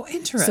 Oh,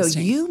 interesting. So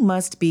you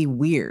must be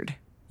weird.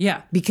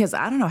 Yeah. Because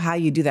I don't know how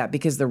you do that,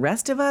 because the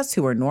rest of us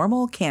who are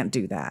normal can't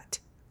do that.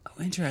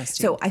 Oh,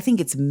 interesting. So I think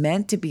it's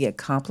meant to be a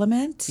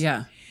compliment.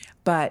 Yeah.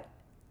 But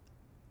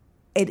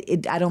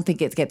I don't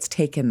think it gets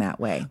taken that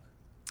way.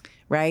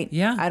 Right?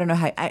 Yeah. I don't know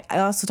how. I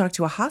also talked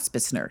to a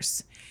hospice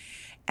nurse,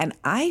 and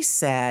I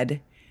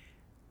said,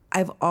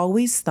 I've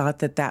always thought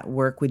that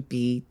work would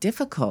be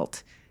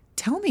difficult.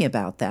 Tell me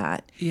about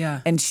that.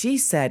 Yeah. And she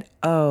said,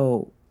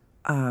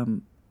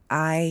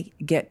 I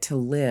get to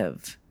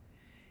live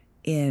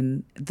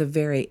in the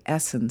very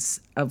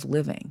essence of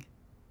living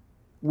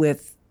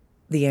with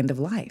the end of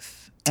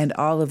life and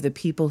all of the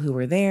people who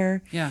were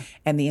there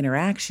and the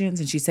interactions.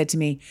 And she said to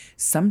me,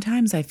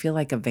 sometimes I feel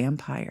like a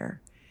vampire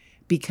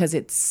because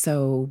it's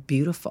so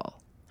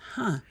beautiful.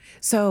 Huh.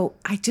 So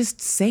I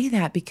just say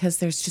that because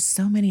there's just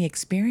so many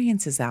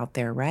experiences out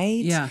there,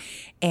 right? Yeah.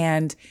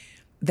 And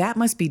that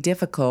must be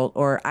difficult,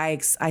 or I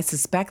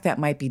suspect that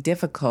might be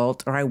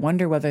difficult, or I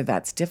wonder whether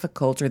that's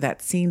difficult or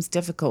that seems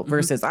difficult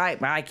versus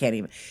I can't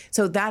even.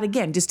 So that,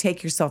 again, just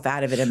take yourself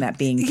out of it and that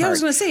being part. Yeah, I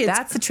was going to say.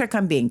 That's the trick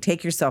on being.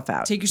 Take yourself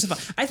out. Take yourself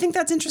out. I think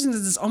that's interesting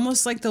because it's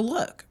almost like the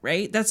look,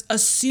 right? That's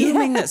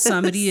assuming that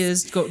somebody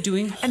is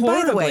doing horribly. And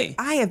by the way,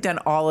 I have done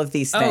all of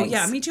these things. Oh,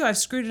 yeah, me too. I've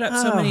screwed it up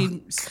so many.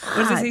 God.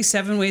 What did they say?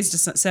 7 ways to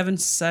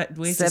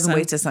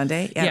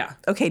Sunday? Yeah.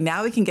 Okay,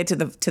 now we can get to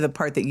the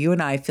part that you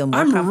and I feel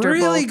more comfortable.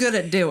 I'm really good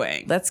at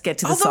doing. Let's get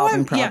to the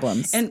solving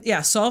problems.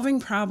 Solving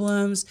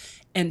problems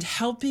and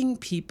helping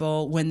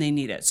people when they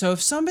need it. So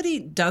if somebody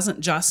doesn't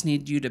just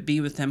need you to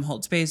be with them,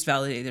 hold space,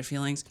 validate their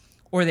feelings,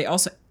 or they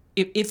also,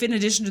 if in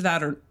addition to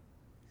that or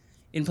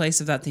in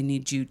place of that, they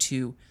need you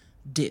to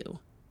do.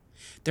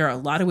 There are a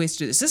lot of ways to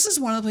do this. This is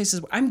one of the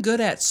places where I'm good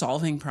at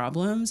solving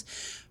problems,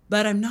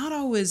 but I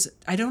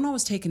don't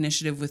always take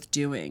initiative with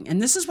doing.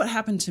 And this is what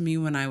happened to me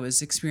when I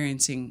was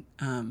experiencing,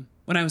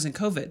 when I was in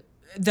COVID,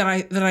 that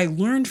I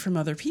learned from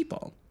other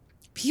people.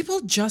 People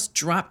just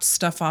dropped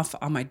stuff off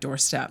on my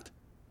doorstep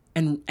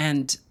and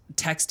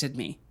texted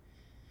me.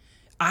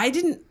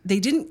 They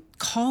didn't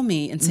call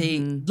me and say,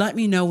 let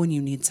me know when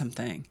you need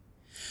something.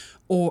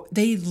 or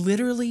they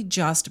literally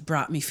just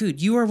brought me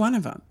food. You are one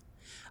of them.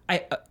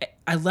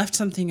 I left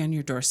something on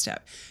your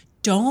doorstep.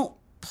 Don't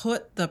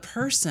put the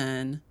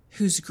person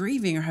who's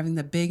grieving or having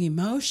the big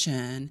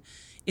emotion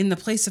in the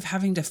place of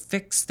having to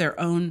fix their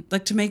own,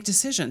 like to make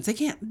decisions. They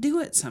can't do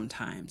it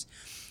sometimes.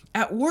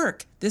 At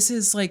work, this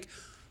is like,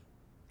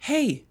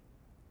 hey,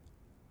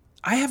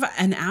 I have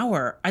an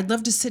hour. I'd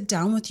love to sit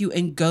down with you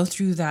and go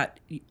through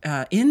that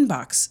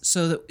inbox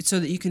so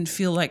that you can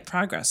feel like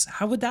progress.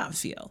 How would that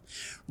feel?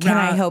 Can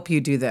I help you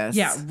do this?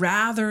 Yeah,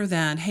 rather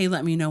than, hey,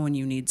 let me know when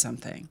you need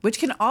something. Which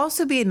can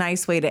also be a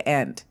nice way to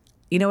end.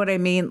 You know what I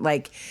mean?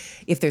 Like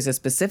if there's a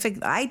specific,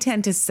 I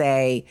tend to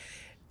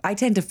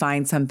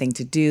find something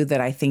to do that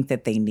I think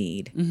that they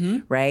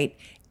need, right?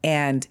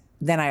 And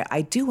then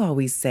I do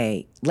always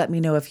say, let me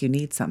know if you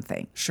need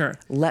something. Sure.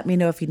 Let me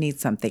know if you need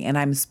something. And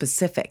I'm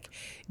specific.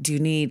 Do you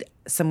need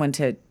someone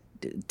to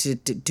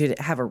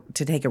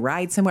take a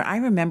ride somewhere? I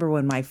remember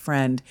when my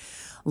friend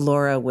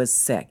Laura was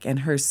sick and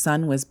her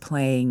son was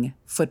playing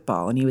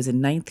football and he was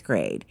in 9th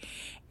grade.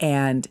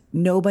 And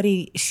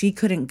she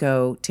couldn't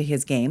go to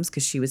his games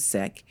because she was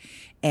sick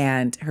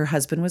and her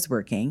husband was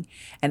working.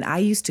 And I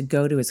used to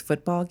go to his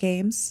football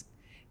games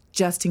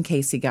just in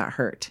case he got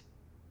hurt.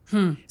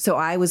 So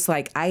I was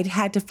like, I'd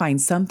had to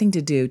find something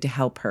to do to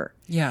help her.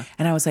 Yeah.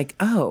 And I was like,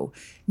 oh,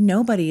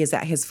 nobody is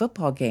at his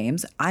football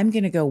games. I'm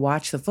going to go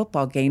watch the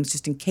football games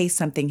just in case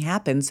something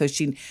happens. So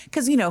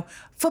because,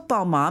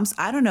 football moms,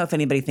 I don't know if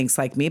anybody thinks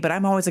like me, but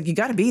I'm always like, you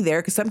got to be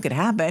there because something could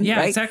happen. Yeah,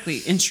 right?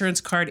 exactly.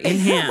 Insurance card in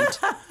hand.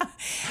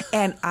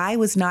 And I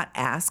was not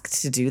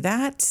asked to do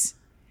that.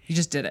 You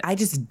just did it. I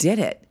just did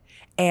it.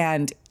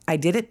 And I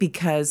did it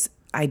because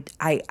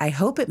I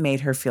hope it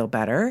made her feel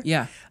better.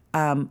 Yeah.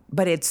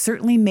 But it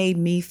certainly made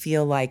me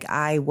feel like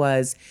I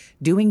was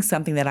doing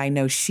something that I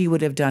know she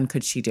would have done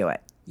could she do it.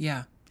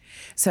 Yeah.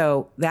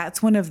 So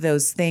that's one of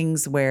those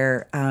things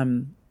where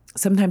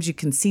sometimes you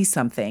can see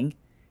something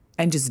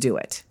and just do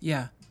it.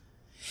 Yeah.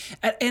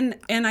 And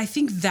I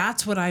think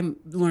that's what I'm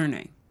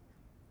learning.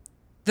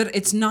 That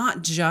it's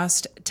not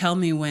just tell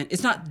me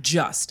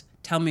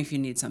if you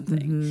need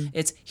something.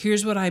 It's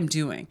here's what I'm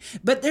doing.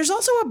 But there's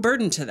also a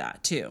burden to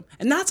that too.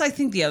 And that's, I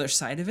think, the other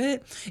side of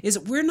it is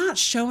we're not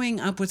showing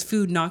up with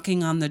food,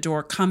 knocking on the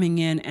door, coming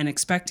in and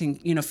expecting,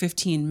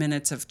 15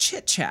 minutes of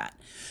chit chat.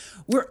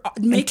 We're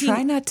making. And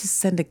try not to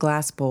send a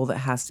glass bowl that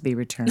has to be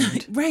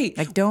returned. Right.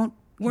 Like don't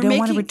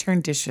want to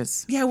return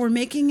dishes. Yeah, we're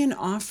making an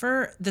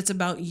offer that's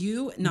about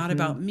you, not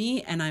about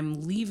me. And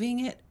I'm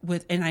leaving it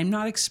and I'm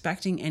not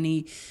expecting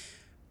any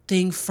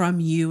thing from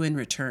you in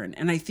return.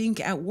 And I think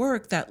at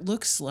work that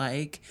looks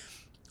like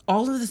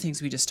all of the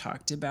things we just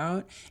talked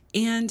about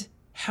and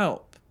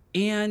help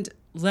and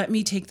let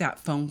me take that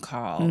phone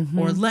call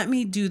or let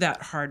me do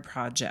that hard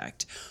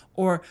project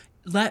or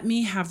let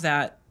me have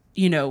that,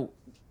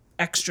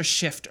 extra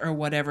shift or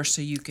whatever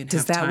so you can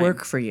Does have time. Does that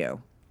work for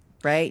you?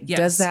 Right? Yes.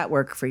 Does that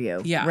work for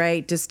you? Yeah.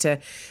 Right?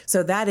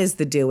 So that is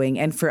the doing.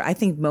 And I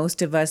think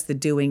most of us, the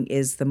doing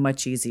is the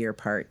much easier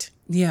part.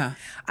 Yeah.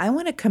 I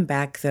want to come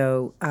back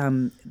though.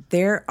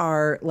 There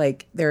are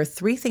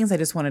 3 things I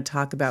just want to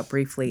talk about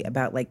briefly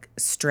about like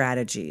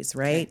strategies,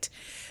 right? Okay.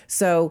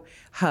 So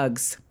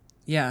hugs.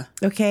 Yeah.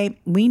 Okay.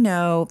 We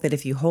know that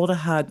if you hold a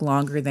hug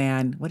longer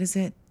than, what is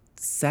it?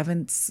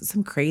 7,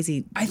 some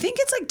crazy. I think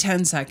it's like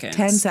 10 seconds.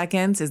 10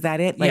 seconds. Is that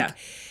it? Yeah.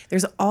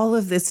 There's all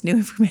of this new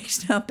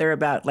information out there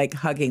about like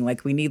hugging.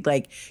 Like we need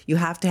you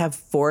have to have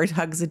 4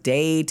 hugs a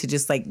day to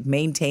just like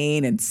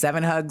maintain and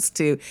 7 hugs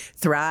to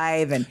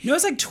thrive. And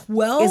it's like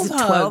 12 is it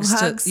 12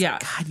 hugs. Yeah.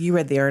 God, you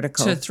read the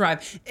article. To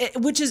thrive,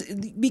 which is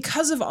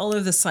because of all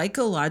of the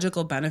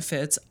psychological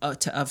benefits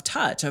of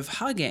touch, of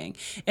hugging.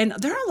 And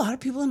there are a lot of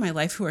people in my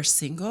life who are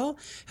single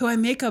who I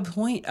make a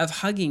point of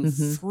hugging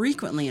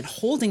frequently and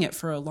holding it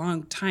for a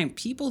long time.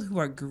 People who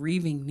are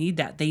grieving need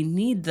that. They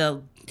need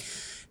the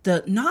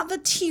not the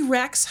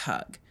T-Rex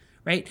hug,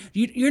 right?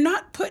 You're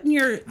not putting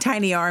your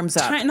tiny arms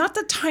up. Not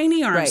the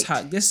tiny arms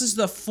hug. This is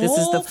the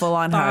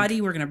full-on body.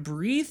 Hug. We're going to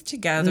breathe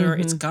together.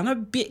 It's going to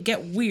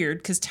get weird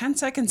because 10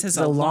 seconds is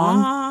a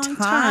long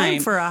time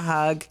for a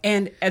hug.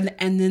 And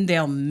then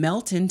they'll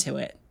melt into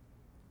it.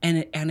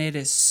 And it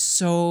is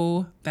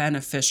so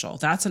beneficial.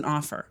 That's an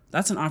offer.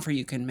 That's an offer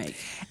you can make.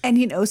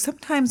 And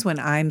sometimes when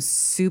I'm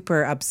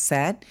super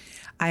upset,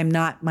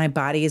 my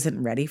body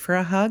isn't ready for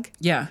a hug.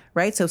 Yeah.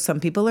 Right? So some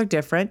people are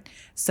different.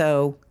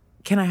 So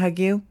can I hug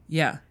you?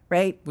 Yeah.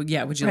 Right? Well,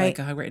 yeah. Would you like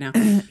a hug right now?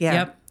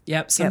 Yeah.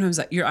 Yep. Sometimes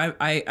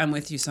I'm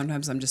with you.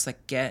 Sometimes I'm just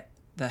like, get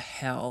the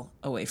hell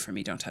away from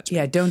me. Don't touch me.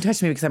 Yeah. Don't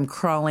touch me because I'm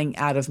crawling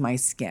out of my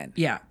skin.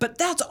 Yeah. But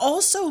that's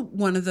also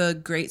one of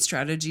the great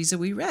strategies that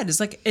we read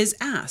is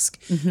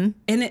ask.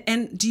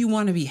 And do you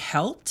want to be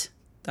helped?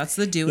 That's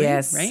the doing,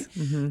 yes. right?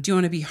 Do you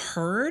want to be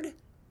heard?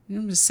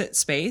 Just sit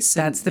space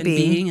and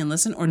being and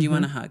listen, or do you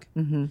want to hug?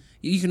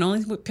 You can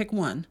only pick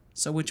one.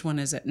 So which one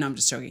is it? No, I'm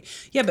just joking.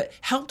 Yeah, but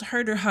helped,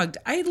 heard, or hugged.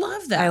 I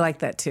love that. I like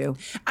that too.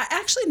 I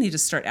actually need to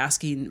start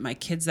asking my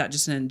kids that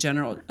just in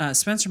general.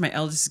 Spencer, my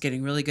eldest, is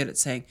getting really good at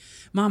saying,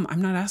 Mom,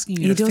 I'm not asking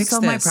you to fix this. You don't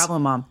solve my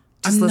problem, Mom.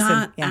 Just I'm listen.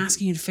 not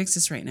asking you to fix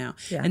this right now.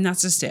 Yeah. And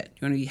that's just it.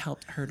 You want to be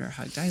helped, heard, or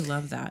hugged. I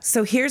love that.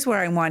 So here's where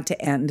I want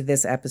to end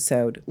this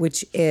episode,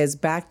 which is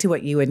back to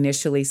what you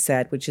initially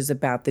said, which is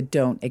about the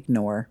don't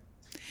ignore,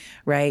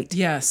 right?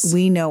 Yes.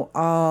 We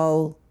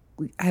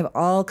have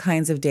all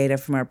kinds of data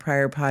from our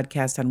prior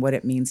podcast on what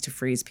it means to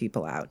freeze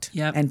people out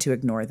and to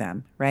ignore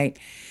them, right?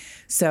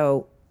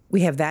 So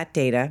we have that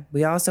data.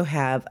 We also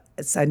have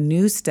a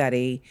new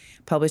study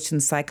published in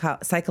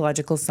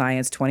Psychological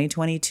Science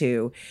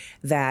 2022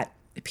 that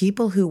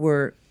people who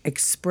were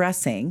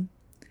expressing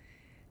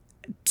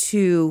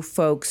to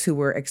folks who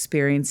were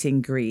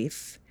experiencing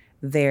grief,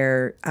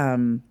 their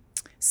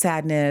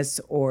sadness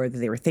or that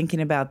they were thinking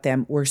about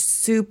them, were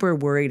super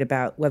worried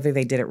about whether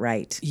they did it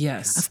right.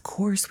 Yes. Of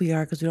course we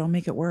are, because we don't want to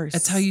make it worse.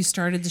 That's how you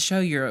started the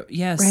show.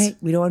 Yes. Right?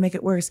 We don't want to make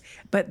it worse.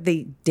 But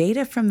the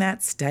data from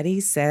that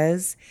study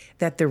says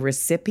that the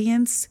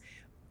recipients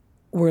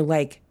were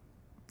like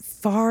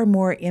far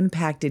more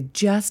impacted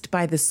just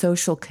by the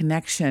social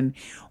connection,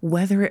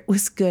 whether it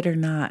was good or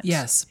not.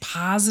 Yes.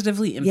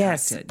 Positively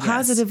impacted. Yes,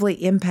 positively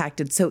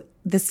impacted. So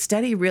the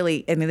study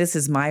really, I mean, this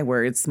is my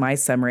words, my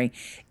summary,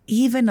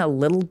 even a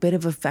little bit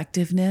of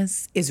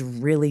effectiveness is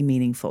really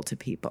meaningful to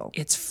people.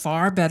 It's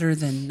far better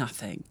than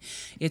nothing.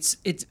 It's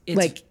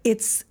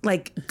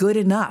like good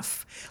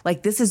enough.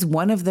 Like this is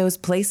one of those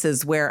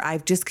places where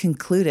I've just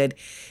concluded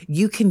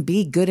you can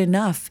be good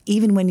enough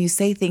even when you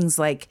say things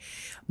like,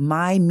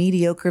 my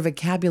mediocre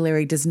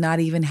vocabulary does not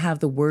even have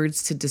the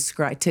words to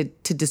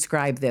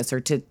describe this or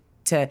to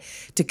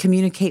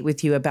communicate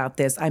with you about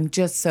this. I'm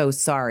just so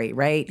sorry,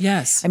 right?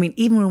 Yes. I mean,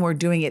 even when we're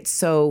doing it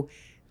so,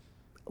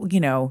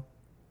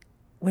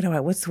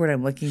 what's the word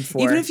I'm looking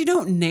for? Even if you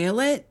don't nail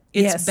it,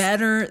 it's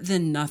better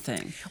than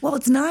nothing. Well,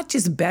 it's not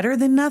just better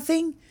than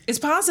nothing. It's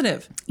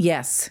positive.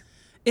 Yes.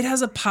 It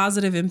has a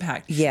positive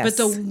impact. Yes. But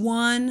the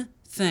one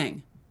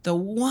thing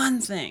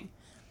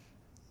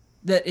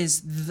that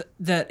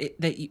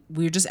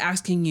we're just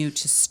asking you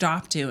to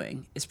stop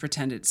doing is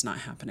pretend it's not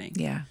happening.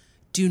 Yeah.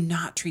 Do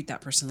not treat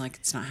that person like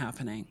it's not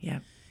happening. Yeah.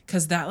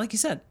 Because that, like you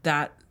said,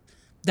 that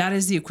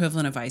is the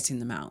equivalent of icing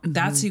them out. Mm-hmm.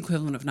 That's the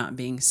equivalent of not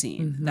being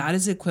seen. Mm-hmm. That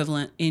is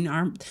equivalent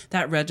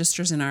that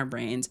registers in our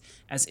brains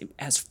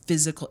as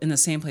physical, in the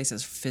same place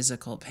as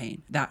physical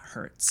pain. That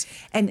hurts.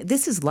 And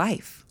this is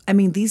life. I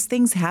mean, these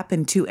things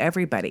happen to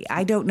everybody.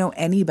 I don't know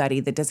anybody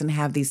that doesn't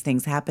have these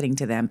things happening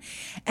to them.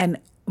 And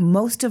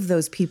most of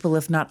those people,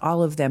 if not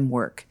all of them,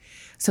 work.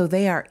 So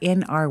they are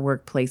in our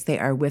workplace. They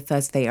are with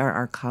us. They are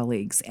our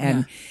colleagues.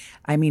 And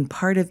I mean,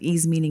 part of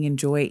ease, meaning, and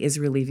joy is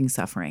relieving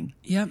suffering.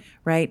 Yep.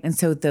 Right? And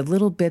so the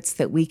little bits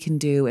that we can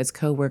do as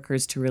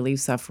coworkers to relieve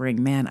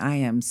suffering, man, I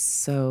am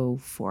so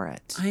for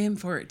it. I am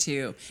for it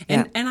too.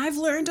 And I've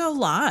learned a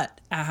lot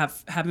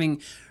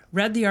having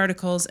read the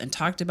articles and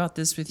talked about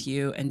this with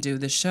you and do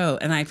the show.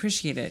 And I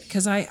appreciate it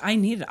because I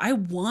need it. I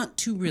want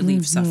to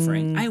relieve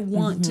suffering. I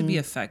want to be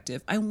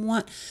effective. I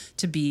want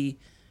to be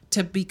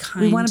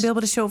kind. We want to be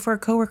able to show it for our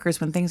coworkers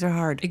when things are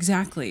hard.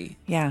 Exactly.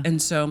 Yeah.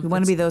 And so we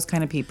want to be those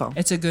kind of people.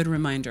 It's a good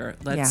reminder.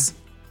 Let's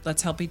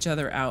help each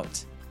other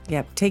out.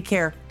 Yep. Take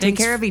care. Take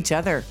care of each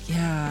other.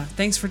 Yeah.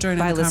 Thanks for joining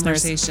Bye, the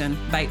conversation.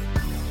 Bye.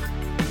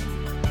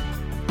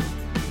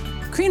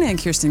 Krina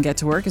and Kirsten Get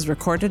to Work is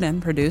recorded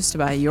and produced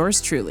by yours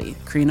truly,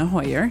 Krina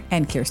Hoyer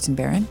and Kirsten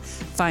Barron.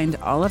 Find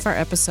all of our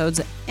episodes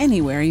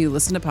anywhere you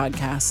listen to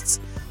podcasts.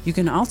 You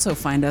can also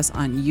find us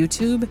on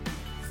YouTube,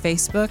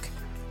 Facebook,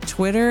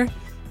 Twitter,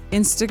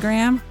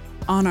 Instagram,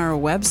 on our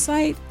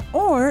website,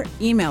 or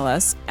email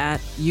us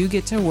at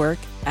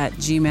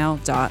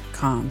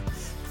yougettowork@gmail.com.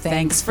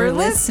 Thanks for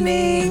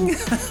listening.